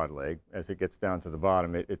tripod leg. As it gets down to the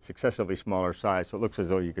bottom, it's excessively smaller size, so it looks as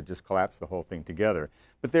though you could just collapse the whole thing together.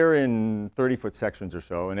 But they're in 30-foot sections or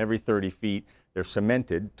so, and every 30 feet they're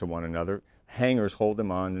cemented to one another. Hangers hold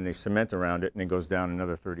them on, and they cement around it, and it goes down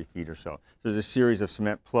another 30 feet or so. So there's a series of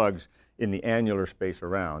cement plugs in the annular space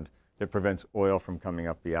around that prevents oil from coming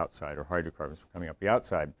up the outside or hydrocarbons from coming up the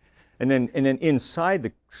outside. And then inside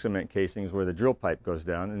the cement casing is where the drill pipe goes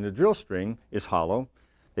down, and the drill string is hollow.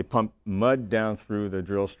 They pump mud down through the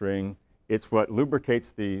drill string. It's what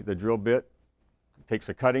lubricates the drill bit. It takes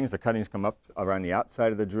the cuttings come up around the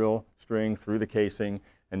outside of the drill string through the casing,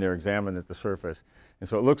 and they're examined at the surface. And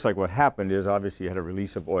so it looks like what happened is obviously you had a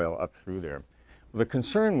release of oil up through there. The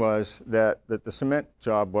concern was that the cement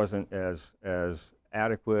job wasn't as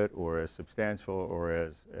adequate or as substantial or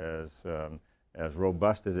as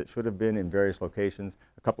robust as it should have been in various locations,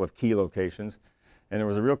 a couple of key locations. And there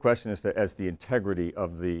was a real question as to the integrity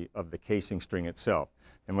of the casing string itself.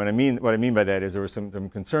 And what I mean by that is there was some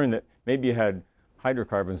concern that maybe you had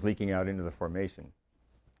hydrocarbons leaking out into the formation.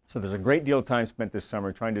 So there's a great deal of time spent this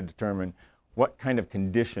summer trying to determine what kind of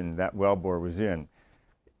condition that wellbore was in.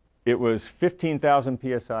 It was 15,000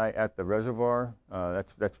 psi at the reservoir.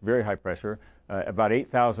 That's very high pressure. About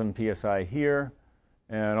 8,000 psi here,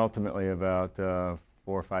 and ultimately about 4,000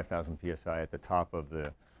 or 5,000 psi at the top of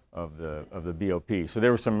the BOP. So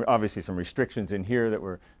there were obviously some restrictions in here that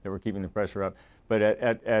were keeping the pressure up. But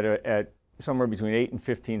at somewhere between 8,000 and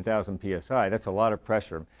 15,000 psi, that's a lot of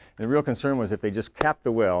pressure. And the real concern was if they just capped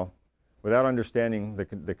the well without understanding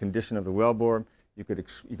the condition of the wellbore, you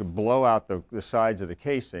could blow out the sides of the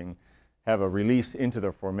casing, have a release into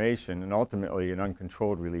the formation, and ultimately an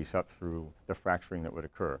uncontrolled release up through the fracturing that would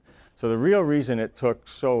occur. So the real reason it took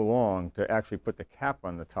so long to actually put the cap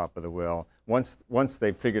on the top of the well, once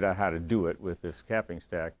they figured out how to do it with this capping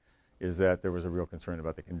stack, is that there was a real concern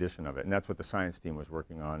about the condition of it. And that's what the science team was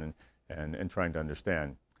working on and trying to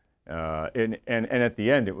understand. And at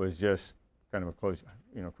the end, it was just kind of a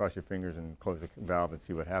cross your fingers and close the valve and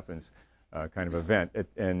see what happens kind of event,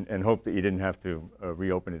 and hope that you didn't have to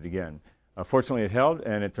reopen it again. Fortunately, it held,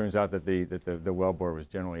 and it turns out that the wellbore was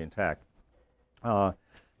generally intact.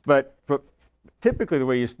 But typically, the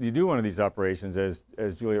way you do one of these operations, as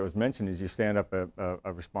Juliette was mentioned, is you stand up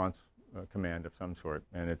a response command of some sort,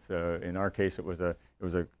 and it's in our case it was a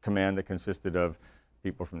command that consisted of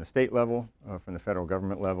people from the state level, from the federal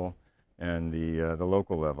government level, and the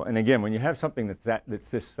local level. And again, when you have something that's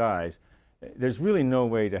this size, there's really no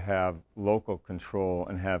way to have local control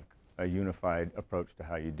and have a unified approach to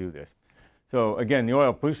how you do this. So again, the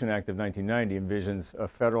Oil Pollution Act of 1990 envisions a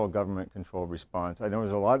federal government controlled response. There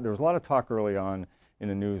was a lot of talk early on in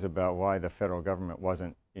the news about why the federal government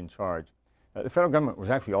wasn't in charge. The federal government was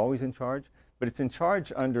actually always in charge, but it's in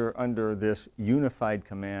charge under this unified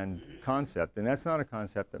command concept, and that's not a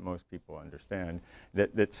concept that most people understand.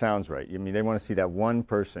 That sounds right. I mean, they want to see that one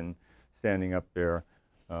person standing up there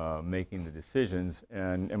making the decisions,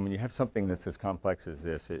 and when you have something that's as complex as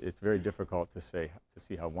this, it's very difficult to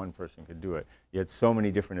see how one person could do it. You had so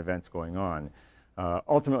many different events going on.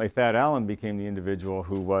 Ultimately, Thad Allen became the individual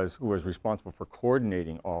who was responsible for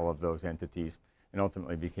coordinating all of those entities, and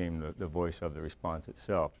ultimately became the voice of the response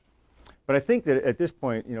itself. But I think that at this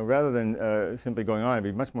point, rather than simply going on,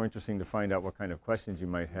 it'd be much more interesting to find out what kind of questions you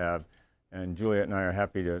might have. And Juliette and I are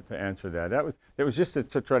happy to answer that. That was just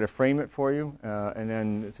to try to frame it for you, and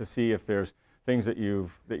then to see if there's things that you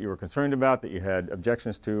were concerned about, that you had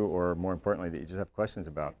objections to, or more importantly, that you just have questions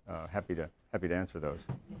about. Happy to answer those.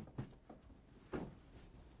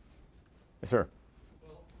 Yes, sir.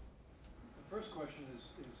 Well, the first question is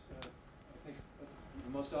I think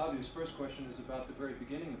the most obvious first question is about the very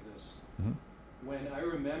beginning of this. Mm-hmm. When I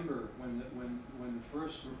remember when the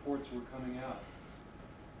first reports were coming out,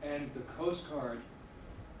 and the Coast Guard,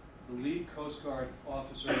 the lead Coast Guard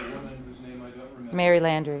officer, a woman whose name I don't remember. Mary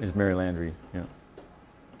Landry. Is Mary Landry, yeah.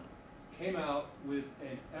 Came out with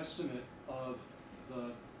an estimate of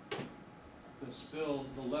the spill,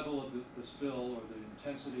 the level of the spill, or the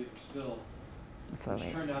intensity of the spill,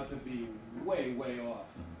 which turned out to be way, way off.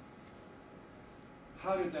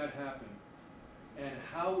 How did that happen? And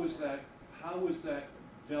how was that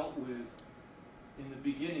dealt with in the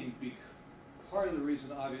beginning? Part of the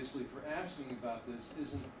reason, obviously, for asking about this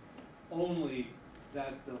isn't only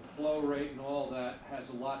that the flow rate and all that has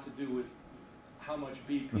a lot to do with how much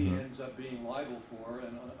BP ends up being liable for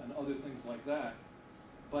and other things like that,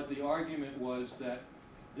 but the argument was that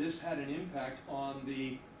this had an impact on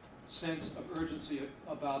the sense of urgency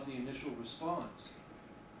about the initial response,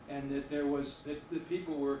 and that there was that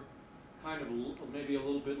people were kind of maybe a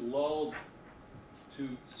little bit lulled to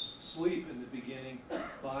sleep in the beginning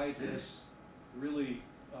by this really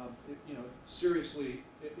seriously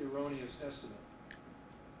erroneous estimate.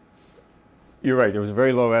 You're right. There was a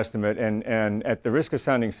very low estimate, and at the risk of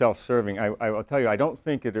sounding self-serving, I will tell you, I don't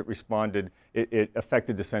think that it responded. It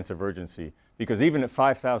affected the sense of urgency, because even at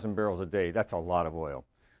 5,000 barrels a day, that's a lot of oil,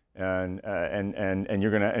 and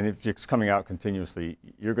you're gonna, and if it's coming out continuously,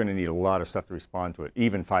 you're going to need a lot of stuff to respond to it.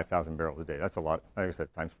 Even 5,000 barrels a day, that's a lot. Like I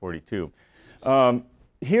said, times 42.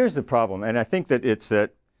 Here's the problem, and I think that it's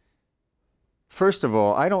that. First of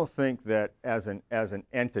all, I don't think that as an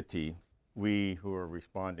entity, we who are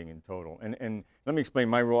responding in total. And let me explain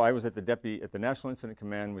my role. I was at the National Incident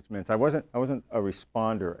Command, which means I wasn't a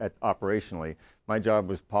responder operationally. My job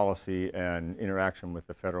was policy and interaction with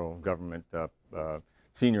the federal government,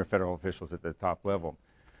 senior federal officials at the top level.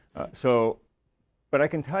 But I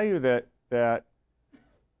can tell you that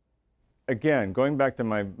again, going back to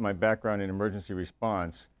my background in emergency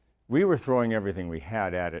response, we were throwing everything we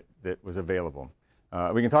had at it that was available.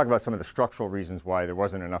 We can talk about some of the structural reasons why there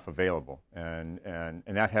wasn't enough available, and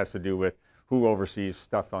that has to do with who oversees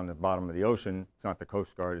stuff on the bottom of the ocean. It's not the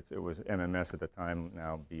Coast Guard, it was MMS at the time,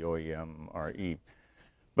 now BOEMRE.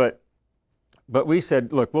 But we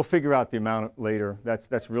said, look, we'll figure out the amount later.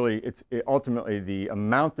 That's really, ultimately the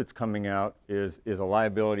amount that's coming out is a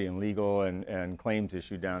liability and legal and claims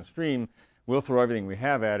issue downstream. We'll throw everything we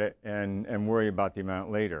have at it and worry about the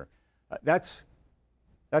amount later. That's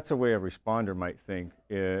a way a responder might think,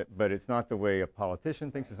 but it's not the way a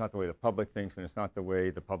politician thinks, it's not the way the public thinks, and it's not the way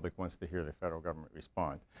the public wants to hear the federal government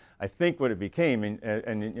respond. I think what it became,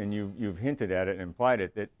 and you've hinted at it and implied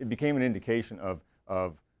it, that it became an indication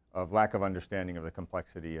of lack of understanding of the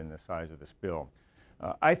complexity and the size of the spill.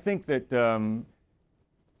 I think that,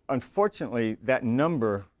 unfortunately, that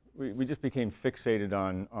number, we just became fixated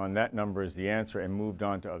on that number as the answer and moved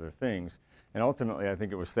on to other things. And ultimately, I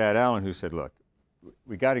think it was Thad Allen who said, look,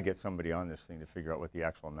 we got to get somebody on this thing to figure out what the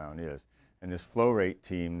actual amount is. And this flow rate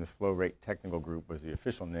team, this flow rate technical group was the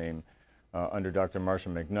official name under Dr. Marcia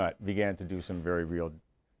McNutt, began to do some very real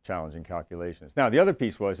challenging calculations. Now, the other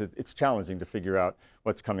piece was it's challenging to figure out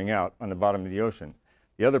what's coming out on the bottom of the ocean.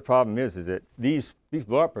 The other problem is that these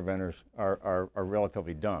blowout preventers are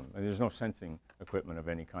relatively dumb. And there's no sensing equipment of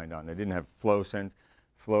any kind on. They didn't have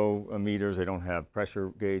flow meters, they don't have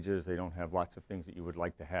pressure gauges, they don't have lots of things that you would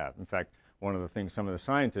like to have. In fact, one of the things some of the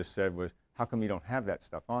scientists said was, how come you don't have that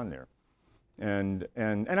stuff on there? And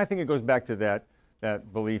I think it goes back to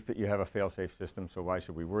that belief that you have a fail-safe system, so why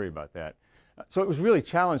should we worry about that? So it was really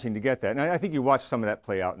challenging to get that. And I think you watched some of that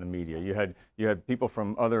play out in the media. You had people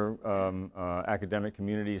from other academic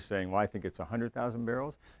communities saying, well, I think it's 100,000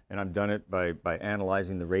 barrels, and I've done it by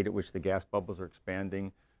analyzing the rate at which the gas bubbles are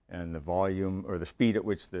expanding and the volume or the speed at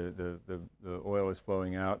which the oil is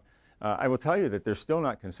flowing out. I will tell you that there's still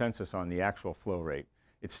not consensus on the actual flow rate.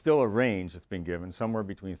 It's still a range that's been given, somewhere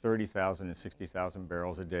between 30,000 and 60,000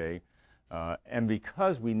 barrels a day. And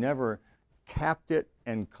because we never capped it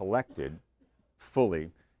and collected fully,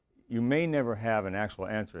 you may never have an actual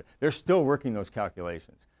answer. They're still working those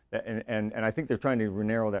calculations. And I think they're trying to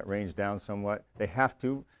narrow that range down somewhat. They have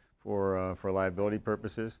to for liability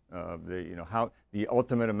purposes. The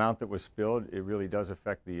ultimate amount that was spilled, it really does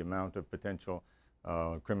affect the amount of potential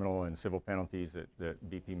criminal and civil penalties that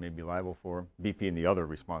BP may be liable for, BP and the other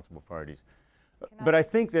responsible parties. But I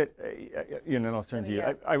think that, and I'll turn to you.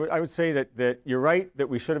 I would say that you're right that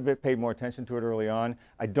we should have paid more attention to it early on.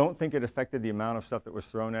 I don't think it affected the amount of stuff that was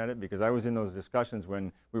thrown at it, because I was in those discussions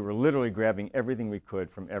when we were literally grabbing everything we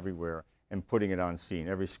could from everywhere and putting it on scene.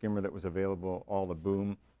 Every skimmer that was available, all the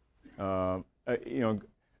boom. You know,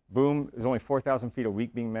 boom, there's only 4,000 feet a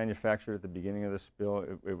week being manufactured at the beginning of the spill.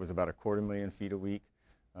 It was about 250,000 feet a week.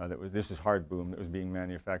 This is hard boom that was being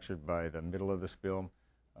manufactured by the middle of the spill.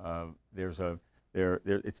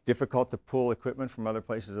 It's difficult to pull equipment from other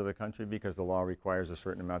places of the country because the law requires a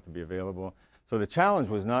certain amount to be available. So the challenge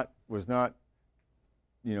was not,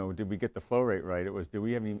 you know, did we get the flow rate right? It was, do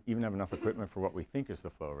we even have enough equipment for what we think is the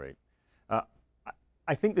flow rate?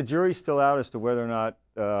 I think the jury's still out as to whether or not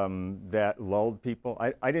that lulled people.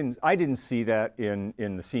 I didn't see that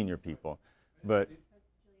in the senior people, but the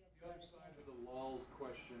other side of the lull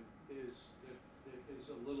question is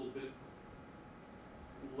a little bit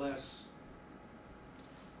less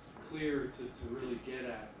clear to really get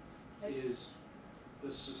at, is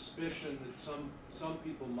the suspicion that some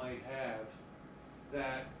people might have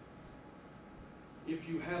that if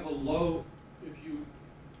you have a low, if you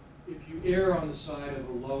err on the side of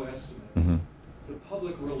a low estimate, mm-hmm. the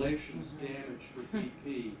public relations damage for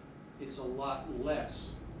BP is a lot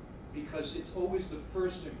less, because it's always the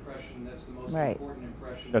first impression that's the most Right. important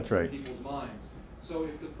impression That's in right. people's minds. So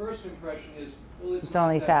if the first impression is, well, it's It's not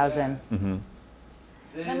only that 1,000. bad, Mm-hmm.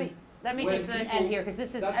 then Let me when just people- end here, because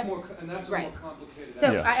this is. that's more, and that's a right. more complicated.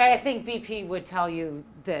 So Yeah. I think BP would tell you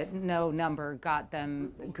that no number got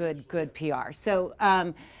them good PR. So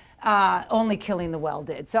only killing the well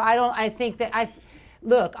did. So I think that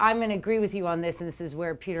look, I'm going to agree with you on this, and this is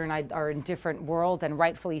where Peter and I are in different worlds, and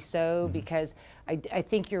rightfully so, Mm-hmm. because I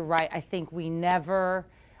think you're right. I think we never.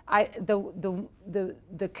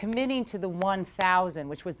 The committing to the 1,000,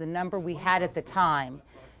 which was the number we had at the time,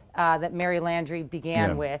 that Mary Landry began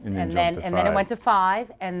Yeah, with, and then then jumped to and then it 5. went to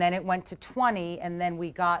 5, and then it went to 20, and then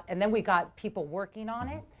we got people working on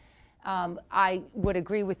it. I would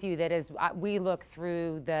agree with you that as we look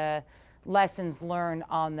through the lessons learned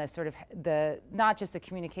on the sort of not just the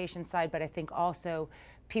communication side, but I think also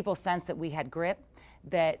people sense that we had grip,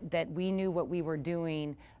 that we knew what we were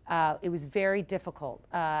doing. It was very difficult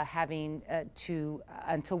having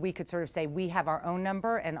until we could sort of say we have our own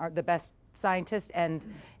number and are the best scientists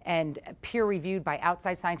and peer reviewed by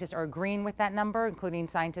outside scientists are agreeing with that number, including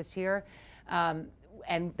scientists here.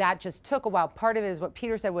 And that just took a while. Part of it is what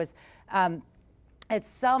Peter said was at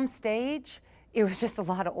some stage, it was just a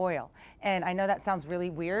lot of oil. And I know that sounds really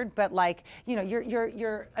weird, but like, you know,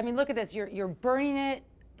 you're I mean, look at this, you're burning it,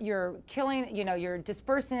 you're killing, you know, you're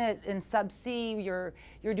dispersing it in subsea, you're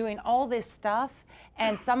doing all this stuff,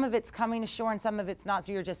 and some of it's coming ashore and some of it's not,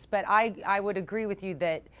 so you're just, but I would agree with you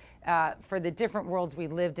that for the different worlds we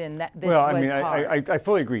lived in, that this was hard. I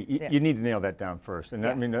fully agree. Yeah. You need to nail that down first. And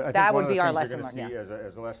Yeah. I mean, I think That one would of the be our things lesson you're going to learned, see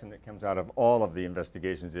as a lesson that comes out of all of the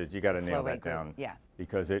investigations is you got to nail Flow rate that down. group, yeah.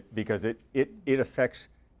 Because it affects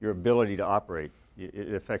your ability to operate.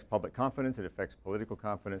 It affects public confidence, it affects political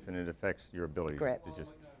confidence, and it affects your ability Grip. to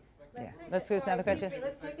just. Yeah. Let's go to another question.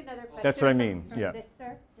 Let's take another question. That's what I mean, from yeah. This,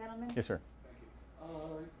 sir, gentleman? Yes, sir.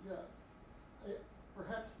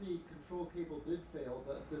 Perhaps the control cable did fail,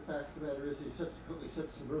 but the fact of the matter is they subsequently sent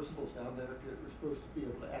submersibles down there that were supposed to be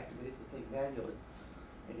able to activate the thing manually,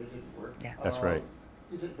 and it didn't work. Yeah. That's right.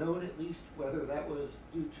 Is it known at least whether that was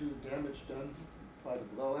due to damage done by the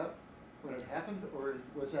blowout when it happened, or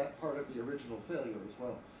was that part of the original failure as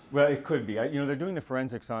well? Well, it could be. You know, they're doing the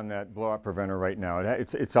forensics on that blowout preventer right now.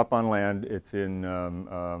 It's up on land. It's in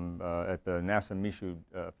at the NASA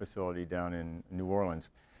Michoud facility down in New Orleans,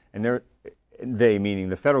 and they meaning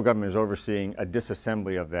the federal government is overseeing a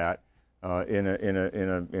disassembly of that in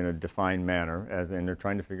a defined manner, and they're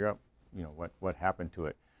trying to figure out, you know, what happened to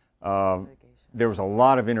it. There was a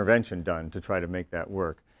lot of intervention done to try to make that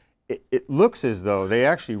work. It looks as though they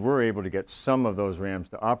actually were able to get some of those rams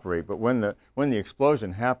to operate, but when the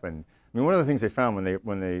explosion happened, I mean, one of the things they found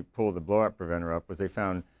when they pulled the blowout preventer up was they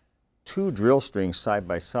found 2 drill strings side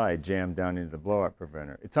by side jammed down into the blowout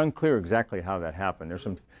preventer. It's unclear exactly how that happened. There's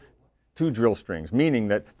 2 drill strings, meaning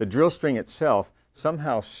that the drill string itself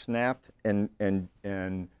somehow snapped and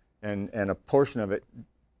a portion of it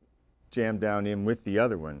jammed down in with the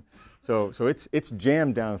other one. So it's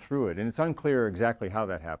jammed down through it, and it's unclear exactly how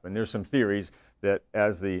that happened. There's some theories that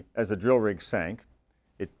as the drill rig sank,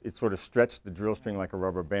 it sort of stretched the drill string like a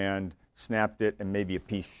rubber band, snapped it, and maybe a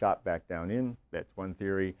piece shot back down in. That's one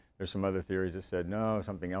theory. There's some other theories that said no,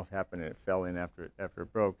 something else happened and it fell in after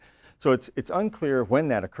it broke. So it's unclear when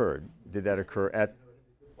that occurred. Did that occur at?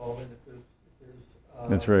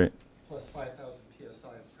 That's right. Plus 5,000 psi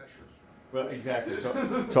of pressure. Well, exactly.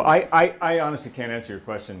 So I honestly can't answer your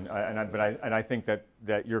question, but I think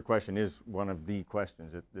that your question is one of the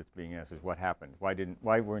questions that's being asked: is what happened?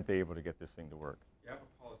 Why weren't they able to get this thing to work? You have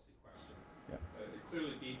a policy question. Yeah.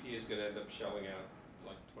 Clearly, BP is going to end up shelling out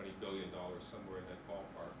like $20 billion somewhere in that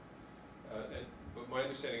ballpark. But my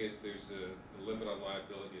understanding is there's a limit on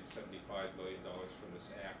liability of $75 million from this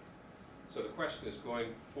act. So the question is,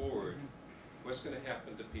 going forward, what's going to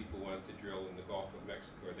happen to people who want to drill in the Gulf of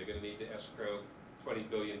Mexico? Are they going to need to escrow $20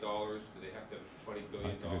 billion? Do they have to have $20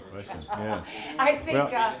 billion? That's a good question. Yeah. I think,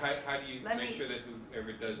 Well, how do you make sure that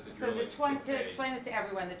whoever does the so drilling to explain this to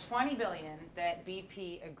everyone, the $20 billion that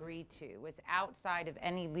BP agreed to was outside of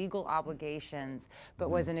any legal obligations, but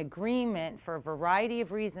was an agreement for a variety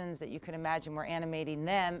of reasons that you can imagine were animating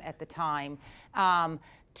them at the time,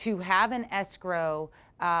 to have an escrow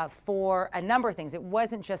for a number of things. It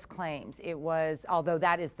wasn't just claims. It was, although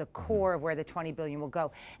that is the core of where the $20 billion will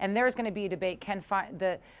go. And there's going to be a debate.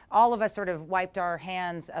 All of us sort of wiped our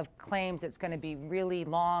hands of claims. It's going to be really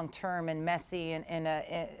long-term and messy,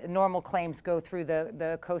 and normal claims go through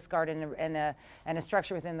the Coast Guard and a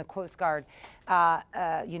structure within the Coast Guard.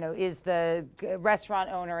 You know, is the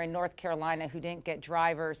restaurant owner in North Carolina who didn't get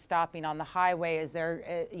drivers stopping on the highway, is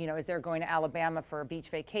they're going to Alabama for a beach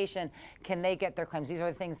vacation, can they get their claims? These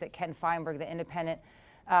are the things that Ken Feinberg, the independent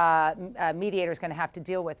mediator, is going to have to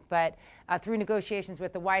deal with. But through negotiations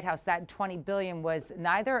with the White House, that $20 billion was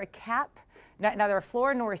neither a cap, neither a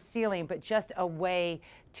floor nor a ceiling, but just a way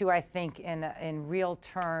to, I think, in real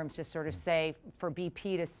terms, just sort of say, for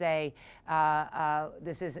BP to say,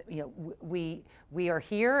 this is, you know, we are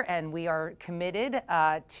here and we are committed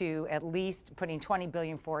to at least putting $20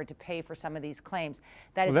 billion forward to pay for some of these claims.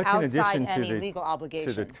 That is outside any legal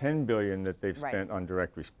obligation. To the $10 billion that they've spent on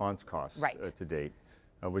direct response costs to date,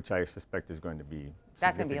 which I suspect is going to be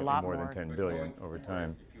that's going to be a lot more than $10 billion over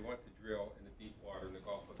time. If you want to drill in the deep water in the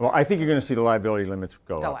Gulf of Well, I think you're going to see the liability limits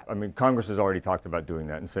go up. up. I mean, Congress has already talked about doing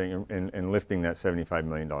that and saying and lifting that $75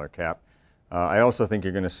 million cap. I also think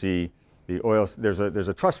you're going to see the oil. There's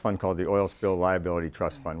a trust fund called the Oil Spill Liability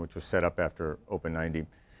Trust Fund, which was set up after Open 90.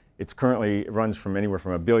 It runs from anywhere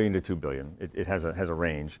from $1 billion to $2 billion. It has a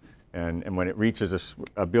range, and when it reaches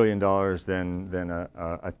 $1 billion, then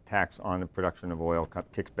a tax on the production of oil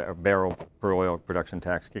a barrel per oil production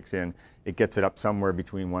tax kicks in. It gets it up somewhere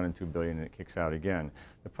between $1 and $2 billion, and it kicks out again.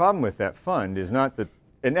 The problem with that fund is not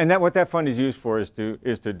that, what that fund is used for is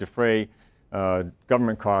to defray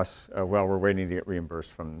government costs while we're waiting to get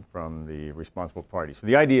reimbursed from the responsible party. So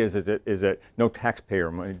the idea is that no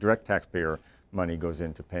taxpayer money, direct taxpayer money, goes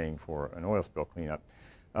into paying for an oil spill cleanup.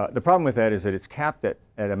 The problem with that is that it's capped at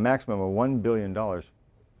a maximum of $1 billion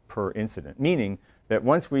per incident, meaning that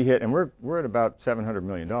once we hit, and we're at about $700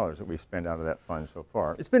 million that we've spent out of that fund so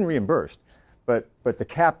far. It's been reimbursed, but the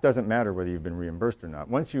cap doesn't matter whether you've been reimbursed or not.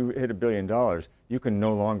 Once you hit $1 billion, you can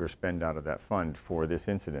no longer spend out of that fund for this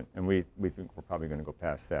incident, and we think we're probably going to go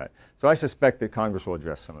past that. So I suspect that Congress will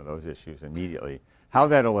address some of those issues immediately. How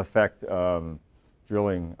that'll affect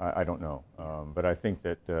drilling, I don't know, but I think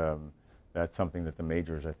that that's something that the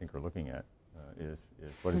majors, I think, are looking at, is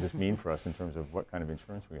what does this mean for us in terms of what kind of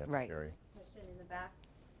insurance we have to carry. Question in the back.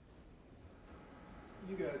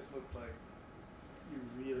 You guys look like you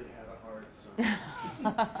really had a hard summer.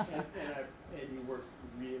 and you worked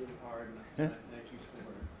really hard, and I thank you for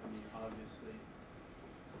it. I mean, obviously,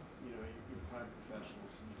 you know, you're prime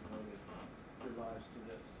professionals and you devoted your lives to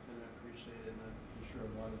this, and I appreciate it, and I'm sure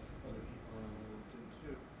a lot of other people around the world do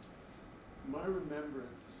too. My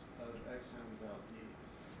remembrance of Exxon Valdez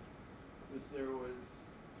was there was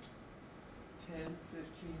 10,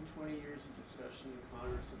 15, 20 years of discussion in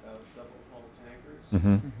Congress about double-hull tankers.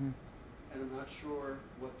 Mm-hmm. And I'm not sure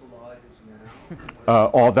what the law is now.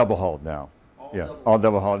 All double-hulled now. All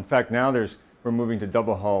double-hulled. In fact, now we're moving to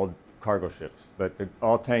double-hulled cargo ships, but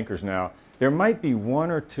all tankers now. There might be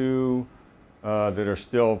one or two that are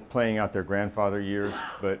still playing out their grandfather years,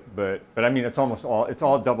 but I mean, it's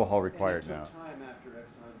all double-hull required now. And it took time after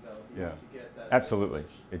Exxon Valdez to get that. Absolutely,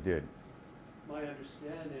 legislation. it did. My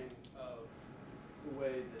understanding of the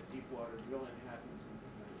way that deepwater drilling happens in the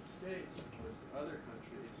United States opposed to other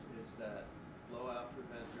countries is that blowout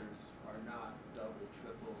preventers are not double,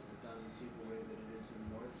 triple redundancy the way that it is in the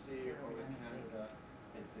North Sea or in Canada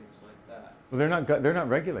and things like that. Well, they're not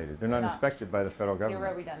regulated. They're not inspected by the federal government.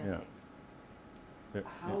 Zero redundancy.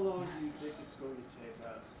 How long do you think it's going to take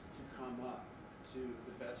us to come up to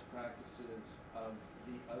the best practices of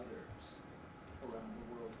the others around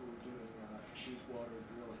the world who are doing deepwater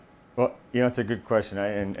drilling? Well, you know, that's a good question,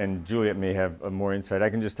 and Juliette may have more insight. I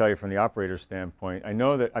can just tell you from the operator's standpoint, I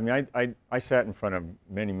know that, I mean, I sat in front of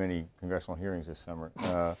many congressional hearings this summer,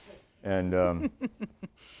 and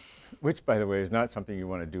which, by the way, is not something you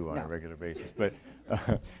want to do on a regular basis. But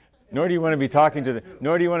nor do you want to be talking to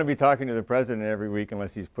the president every week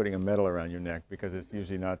unless he's putting a medal around your neck, because it's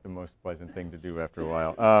usually not the most pleasant thing to do after a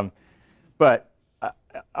while. But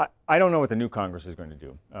I don't know what the new Congress is going to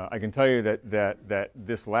do. I can tell you that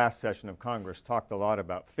this last session of Congress talked a lot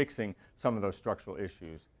about fixing some of those structural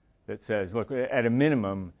issues that says, look, at a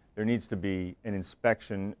minimum, there needs to be an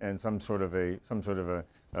inspection and some sort of a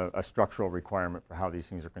structural requirement for how these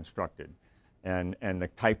things are constructed and the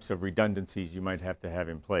types of redundancies you might have to have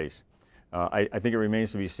in place. I think it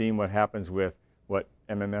remains to be seen what happens with what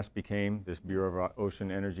MMS became, this Bureau of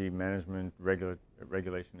Ocean Energy Management,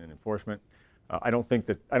 Regulation and Enforcement. I don't think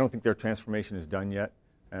their transformation is done yet,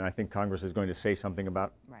 and I think Congress is going to say something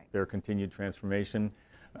about their continued transformation.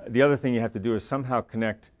 The other thing you have to do is somehow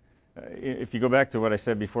connect. If you go back to what I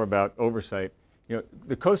said before about oversight, you know,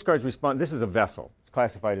 the Coast Guard's response. This is a vessel. It's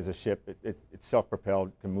classified as a ship. It's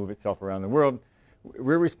self-propelled, can move itself around the world.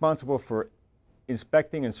 We're responsible for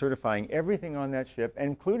inspecting and certifying everything on that ship,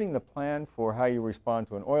 including the plan for how you respond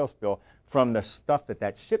to an oil spill from the stuff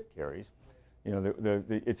that ship carries, you know,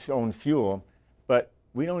 its own fuel. But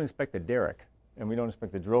we don't inspect the derrick, and we don't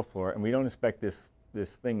inspect the drill floor, and we don't inspect this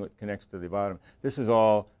thing that connects to the bottom. This was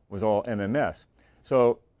all MMS.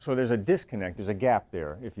 So there's a disconnect, there's a gap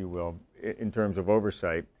there, if you will, in terms of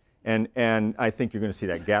oversight, and I think you're going to see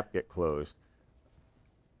that gap get closed.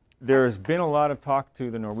 There's been a lot of talk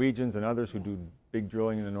to the Norwegians and others who do big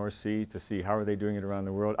drilling in the North Sea to see how are they doing it around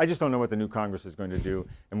the world. I just don't know what the new Congress is going to do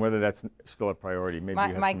and whether that's still a priority. Maybe you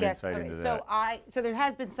have some insight into that. So there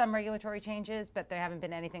has been some regulatory changes, but there haven't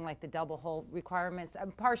been anything like the double hull requirements,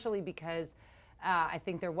 partially because I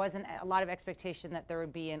think there wasn't a lot of expectation that there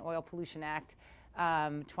would be an Oil Pollution Act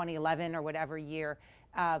 2011 or whatever year.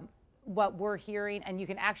 What we're hearing, and you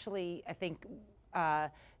can actually, I think,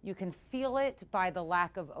 you can feel it by the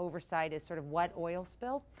lack of oversight, is sort of what oil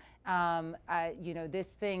spill. You know, this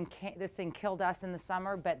thing killed us in the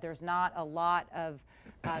summer, but there's not a lot of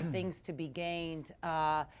things to be gained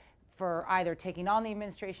for either taking on the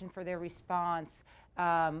administration for their response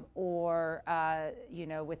or you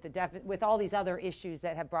know, with all these other issues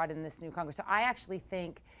that have brought in this new Congress. So I actually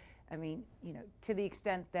think, I mean, you know, to the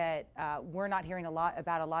extent that we're not hearing a lot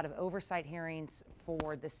of oversight hearings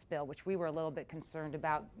for this spill, which we were a little bit concerned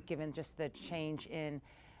about given just the change in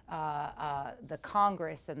the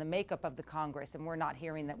Congress and the makeup of the Congress, and we're not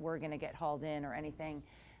hearing that we're going to get hauled in or anything.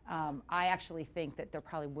 I actually think that there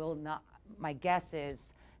probably will not. My guess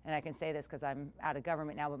is, and I can say this because I'm out of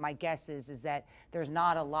government now, but my guess is that there's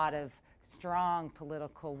not a lot of strong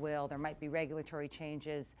political will. There might be regulatory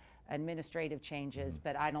changes, administrative changes,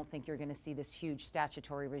 but I don't think you're going to see this huge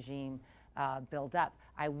statutory regime build up.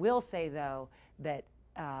 I will say, though, that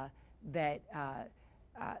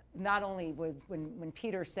not only when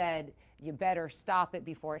Peter said you better stop it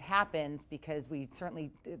before it happens, because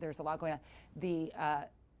there's a lot going on, the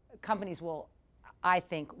companies will, I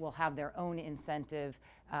think, will have their own incentive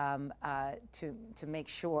to make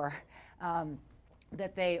sure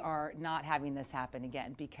that they are not having this happen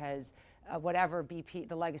again, because whatever BP,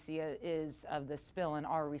 the legacy is of the spill and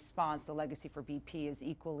our response, the legacy for BP is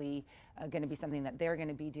equally going to be something that they're going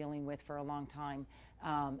to be dealing with for a long time,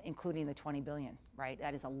 including the $20 billion, right?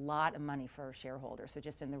 That is a lot of money for shareholders. So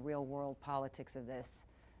just in the real world politics of this.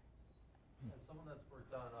 As someone that's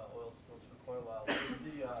worked on oil spills for quite a while, what is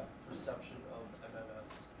the perception of MMS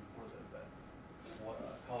before the event?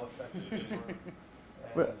 How effective they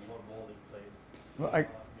were and what role they played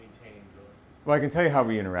maintaining drilling? Well, I can tell you how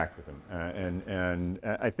we interact with them, and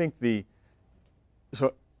I think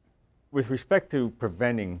so with respect to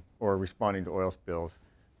preventing or responding to oil spills,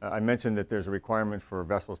 I mentioned that there's a requirement for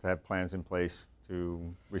vessels to have plans in place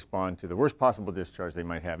to respond to the worst possible discharge they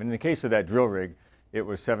might have. And in the case of that drill rig, it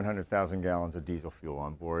was 700,000 gallons of diesel fuel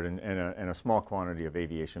on board and a small quantity of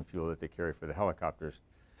aviation fuel that they carry for the helicopters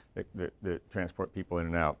that transport people in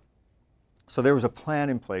and out. So there was a plan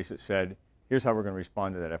in place that said, here's how we're going to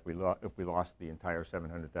respond to that if we lost the entire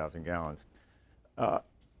 700,000 gallons.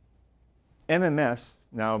 MMS,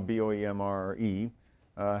 now BOEMRE,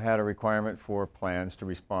 had a requirement for plans to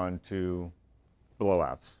respond to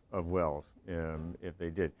blowouts of wells if they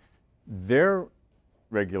did. Their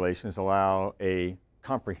regulations allow a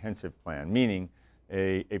comprehensive plan, meaning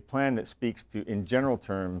a plan that speaks to, in general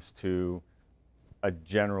terms, to a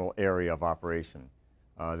general area of operation.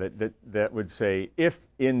 That would say, if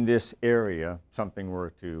in this area something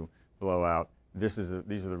were to blow out, these are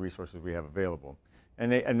the resources we have available.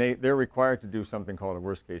 And they're required to do something called a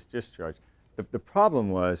worst case discharge. The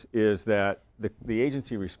problem is that the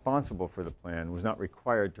agency responsible for the plan was not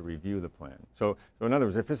required to review the plan. So in other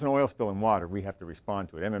words, if it's an oil spill in water, we have to respond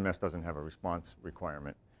to it. MMS doesn't have a response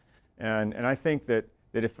requirement. And I think that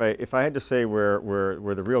if I had to say where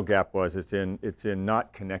the real gap was, it's in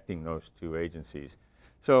not connecting those two agencies.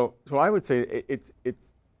 So I would say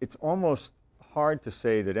it's almost hard to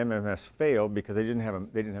say that MMS failed because they didn't have a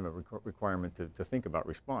requirement to think about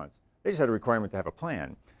response. They just had a requirement to have a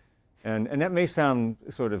plan. And that may sound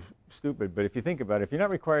sort of stupid, but if you think about it, if you're not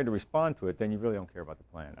required to respond to it, then you really don't care about the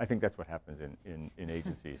plan. I think that's what happens in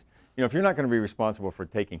agencies. You know, if you're not going to be responsible for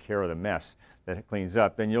taking care of the mess that it cleans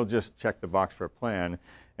up, then you'll just check the box for a plan.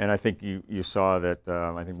 And I think you saw that,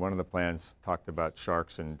 I think one of the plans talked about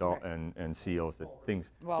sharks and seals, that things,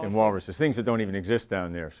 and walruses, things that don't even exist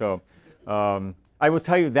down there. So I will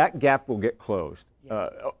tell you that gap will get closed,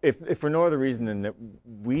 if for no other reason than that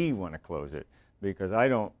we want to close it, because I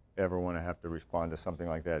don't ever want to have to respond to something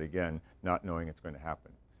like that again, not knowing it's going to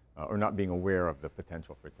happen, or not being aware of the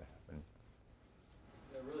potential for it to happen.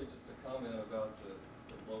 Yeah, really just a comment about the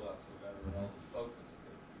blowout preventer and all the focus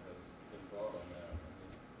that has been brought on that. I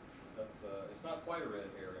mean, that's, it's not quite a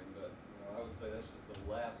red herring, but you know, I would say that's just the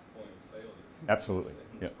last point of failure. Absolutely.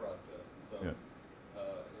 In this process. And so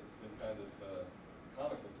it's been kind of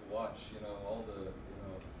comical to watch, you know, all the,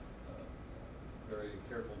 very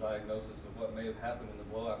careful diagnosis of what may have happened in the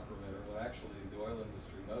blowout preventer when actually the oil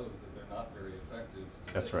industry knows that they're not very effective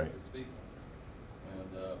statistically speaking.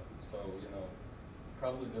 And so, you know,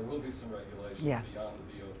 probably there will be some regulations beyond the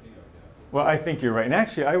BOP, I guess. Well, I think you're right. And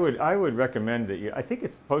actually, I would recommend that you, I think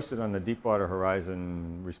it's posted on the Deepwater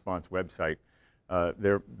Horizon Response website. Can't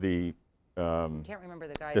remember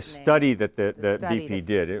the guy's the name. study that BP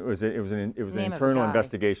did. It was an internal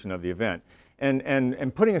investigation of the event.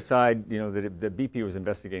 And putting aside, you know, that BP was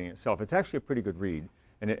investigating itself, it's actually a pretty good read,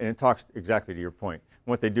 and it talks exactly to your point.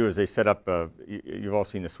 And what they do is they set up, you've all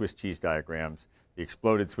seen the Swiss cheese diagrams, the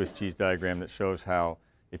exploded Swiss cheese diagram that shows how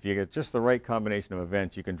if you get just the right combination of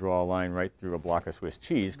events, you can draw a line right through a block of Swiss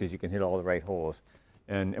cheese because you can hit all the right holes.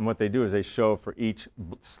 And what they do is they show for each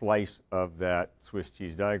slice of that Swiss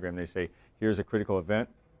cheese diagram, they say, here's a critical event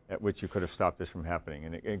at which you could have stopped this from happening.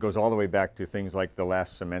 And it goes all the way back to things like the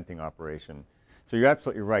last cementing operation. So you're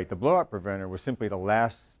absolutely right. The blowout preventer was simply the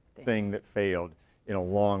last thing that failed in a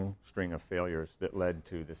long string of failures that led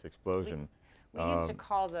to this explosion. We used to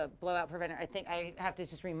call the blowout preventer, I think I have to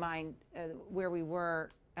just remind where we were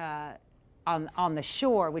on the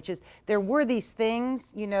shore, which is there were these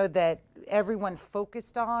things, you know, that everyone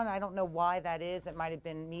focused on. I don't know why that is. It might have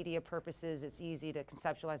been media purposes. It's easy to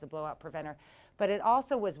conceptualize a blowout preventer. But it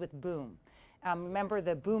also was with boom. Remember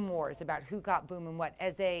the boom wars about who got boom and what.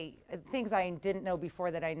 Things I didn't know before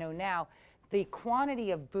that I know now, the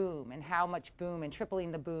quantity of boom and how much boom and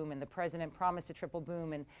tripling the boom, and the president promised to triple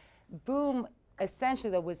boom, and boom essentially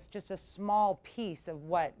though was just a small piece of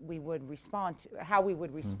what we would respond to, how we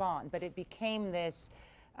would respond, but it became this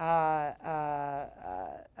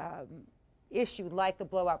issue like the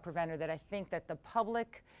blowout preventer that I think that the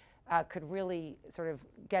public could really sort of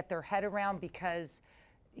get their head around, because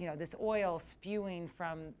you know, this oil spewing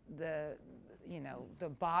from the, you know, the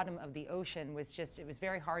bottom of the ocean was just, it was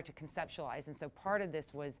very hard to conceptualize. And so part of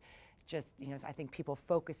this was just, you know, I think people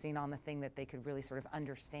focusing on the thing that they could really sort of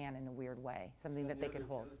understand in a weird way, something that they could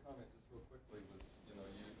hold. The other comment, just real quickly, was, you know,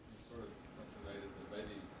 you sort of intimated that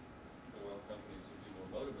maybe the oil companies would be more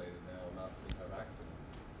motivated now not to have accidents.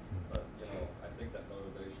 But, you know, I think that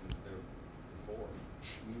motivation was there before.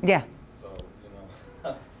 Yeah. So, you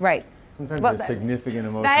know. Right. Sometimes a significant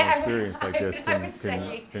emotional experience like this can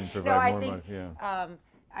provide more money. Yeah.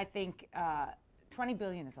 I think 20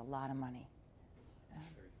 billion is a lot of money.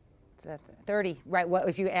 30, right? Well,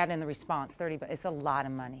 if you add in the response, 30, but it's a lot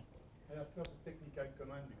of money. I have first a technical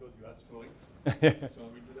comment because you asked for it, so I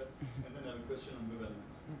will do that. And then I have a question on government,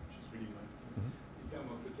 which is really mine. In terms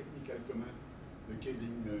of a technical comment, the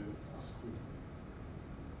casing are screwed.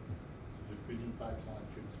 The casing pipes are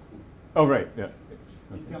actually screwed. Oh, right. Yeah.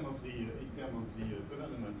 In terms of the government,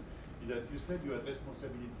 is that you said you had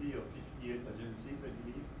responsibility of 58 agencies, I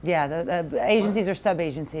believe? Yeah, the agencies are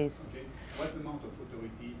sub-agencies. Okay. What amount of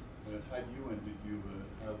authority had you, and did you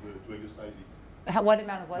have to exercise it? What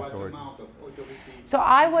amount of what? What amount of authority? So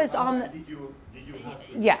I was on the... Did you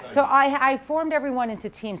have to Yeah, exercise so it? I formed everyone into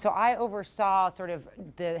teams. So I oversaw sort of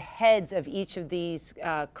the heads of each of these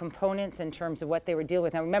components in terms of what they were dealing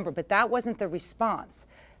with. Now remember, but that wasn't the response.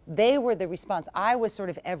 They were the response. I was sort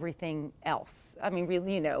of everything else. I mean,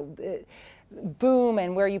 really, you know, boom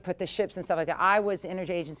and where you put the ships and stuff like that. I was the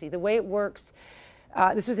energy agency. The way it works,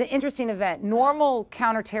 this was an interesting event. Normal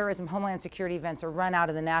counterterrorism, homeland security events are run out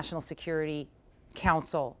of the National Security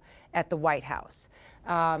Council at the White House.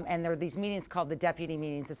 And there are these meetings called the deputy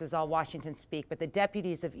meetings. This is all Washington speak, but the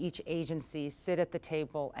deputies of each agency sit at the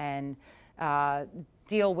table and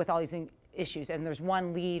deal with all these issues, and there's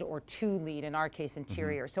one lead or two lead, in our case,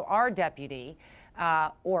 Interior. So our deputy,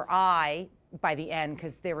 or I, by the end,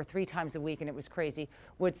 because there were 3 times a week and it was crazy,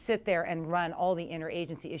 would sit there and run all the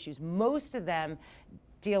interagency issues, most of them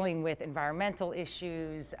dealing with environmental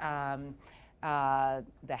issues, the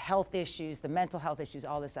health issues, the mental health issues,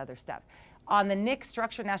 all this other stuff. On the NIC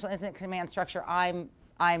structure, National Incident Command structure, I'm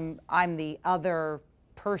the other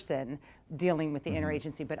person dealing with the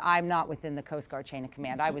interagency, but I'm not within the Coast Guard chain of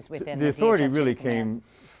command. I was within the authority DHS really chain of command. came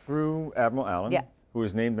through Admiral Allen, Yeah. who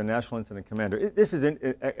was named the National Incident Commander. This is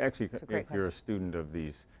actually, a great if you're a student of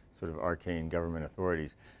these sort of arcane government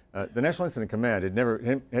authorities, the National Incident Command had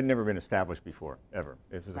never been established before, ever.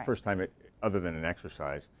 This was the first time, other than an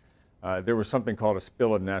exercise. There was something called a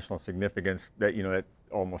spill of national significance that, that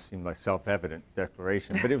almost seemed like self-evident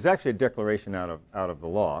declaration, but it was actually a declaration out of the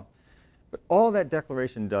law. But all that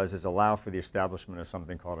declaration does is allow for the establishment of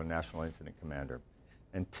something called a National Incident Commander.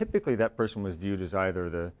 And typically that person was viewed as either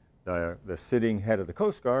the sitting head of the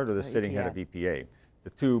Coast Guard or the sitting head of EPA, the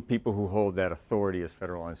 2 people who hold that authority as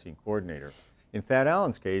Federal On-Scene Coordinator. In Thad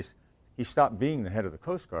Allen's case, he stopped being the head of the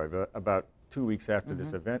Coast Guard about 2 weeks after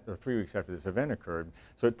this event, or 3 weeks after this event occurred.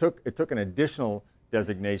 So it took an additional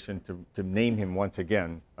designation to name him once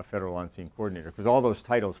again a Federal On-Scene Coordinator, because all those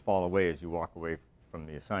titles fall away as you walk away from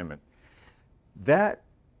the assignment. That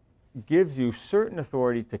gives you certain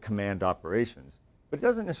authority to command operations, but it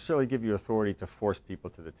doesn't necessarily give you authority to force people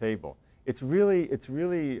to the table. It's really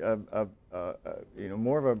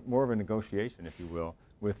more of a negotiation, if you will,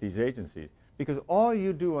 with these agencies, because all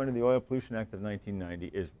you do under the Oil Pollution Act of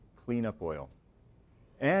 1990 is clean up oil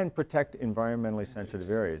and protect environmentally sensitive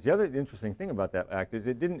areas. The other interesting thing about that act is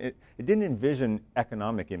it didn't envision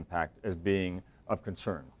economic impact as being of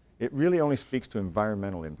concern. It really only speaks to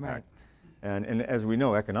environmental impact. Right. And as we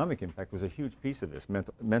know, economic impact was a huge piece of this.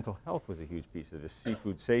 Mental health was a huge piece of this.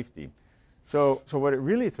 Seafood safety. So what it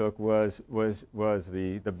really took was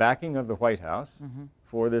the backing of the White House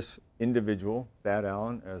for this individual, Thad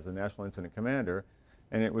Allen, as the National Incident Commander,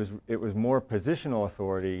 and it was more positional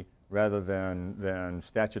authority rather than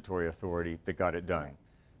statutory authority that got it done.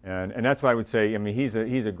 And that's why I would say, I mean, he's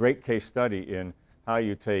a great case study in how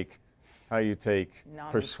you take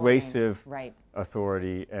persuasive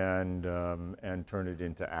authority and turn it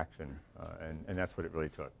into action, and that's what it really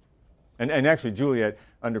took. And actually, Juliette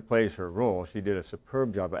underplays her role. She did a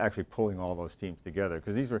superb job of actually pulling all those teams together,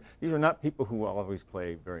 because these were not people who always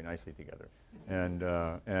play very nicely together, and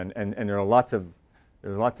there are lots of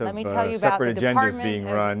separate agendas being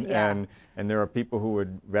run, and there are people who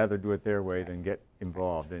would rather do it their way than get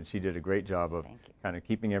involved. And she did a great job of kind of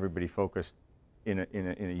keeping everybody focused in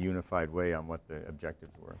a unified way on what the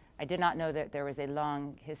objectives were. I did not know that there was a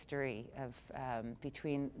long history of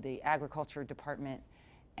between the Agriculture Department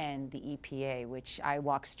and the EPA, which I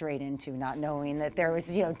walked straight into, not knowing that there was,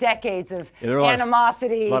 decades of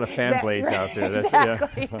animosity. A lot of fan blades out there.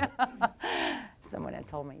 Exactly. Someone had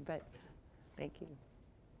told me, but thank you.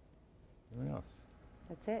 Anyone else?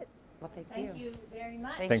 That's it. Well, thank you. Thank you very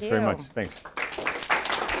much. Thanks very much. Thanks.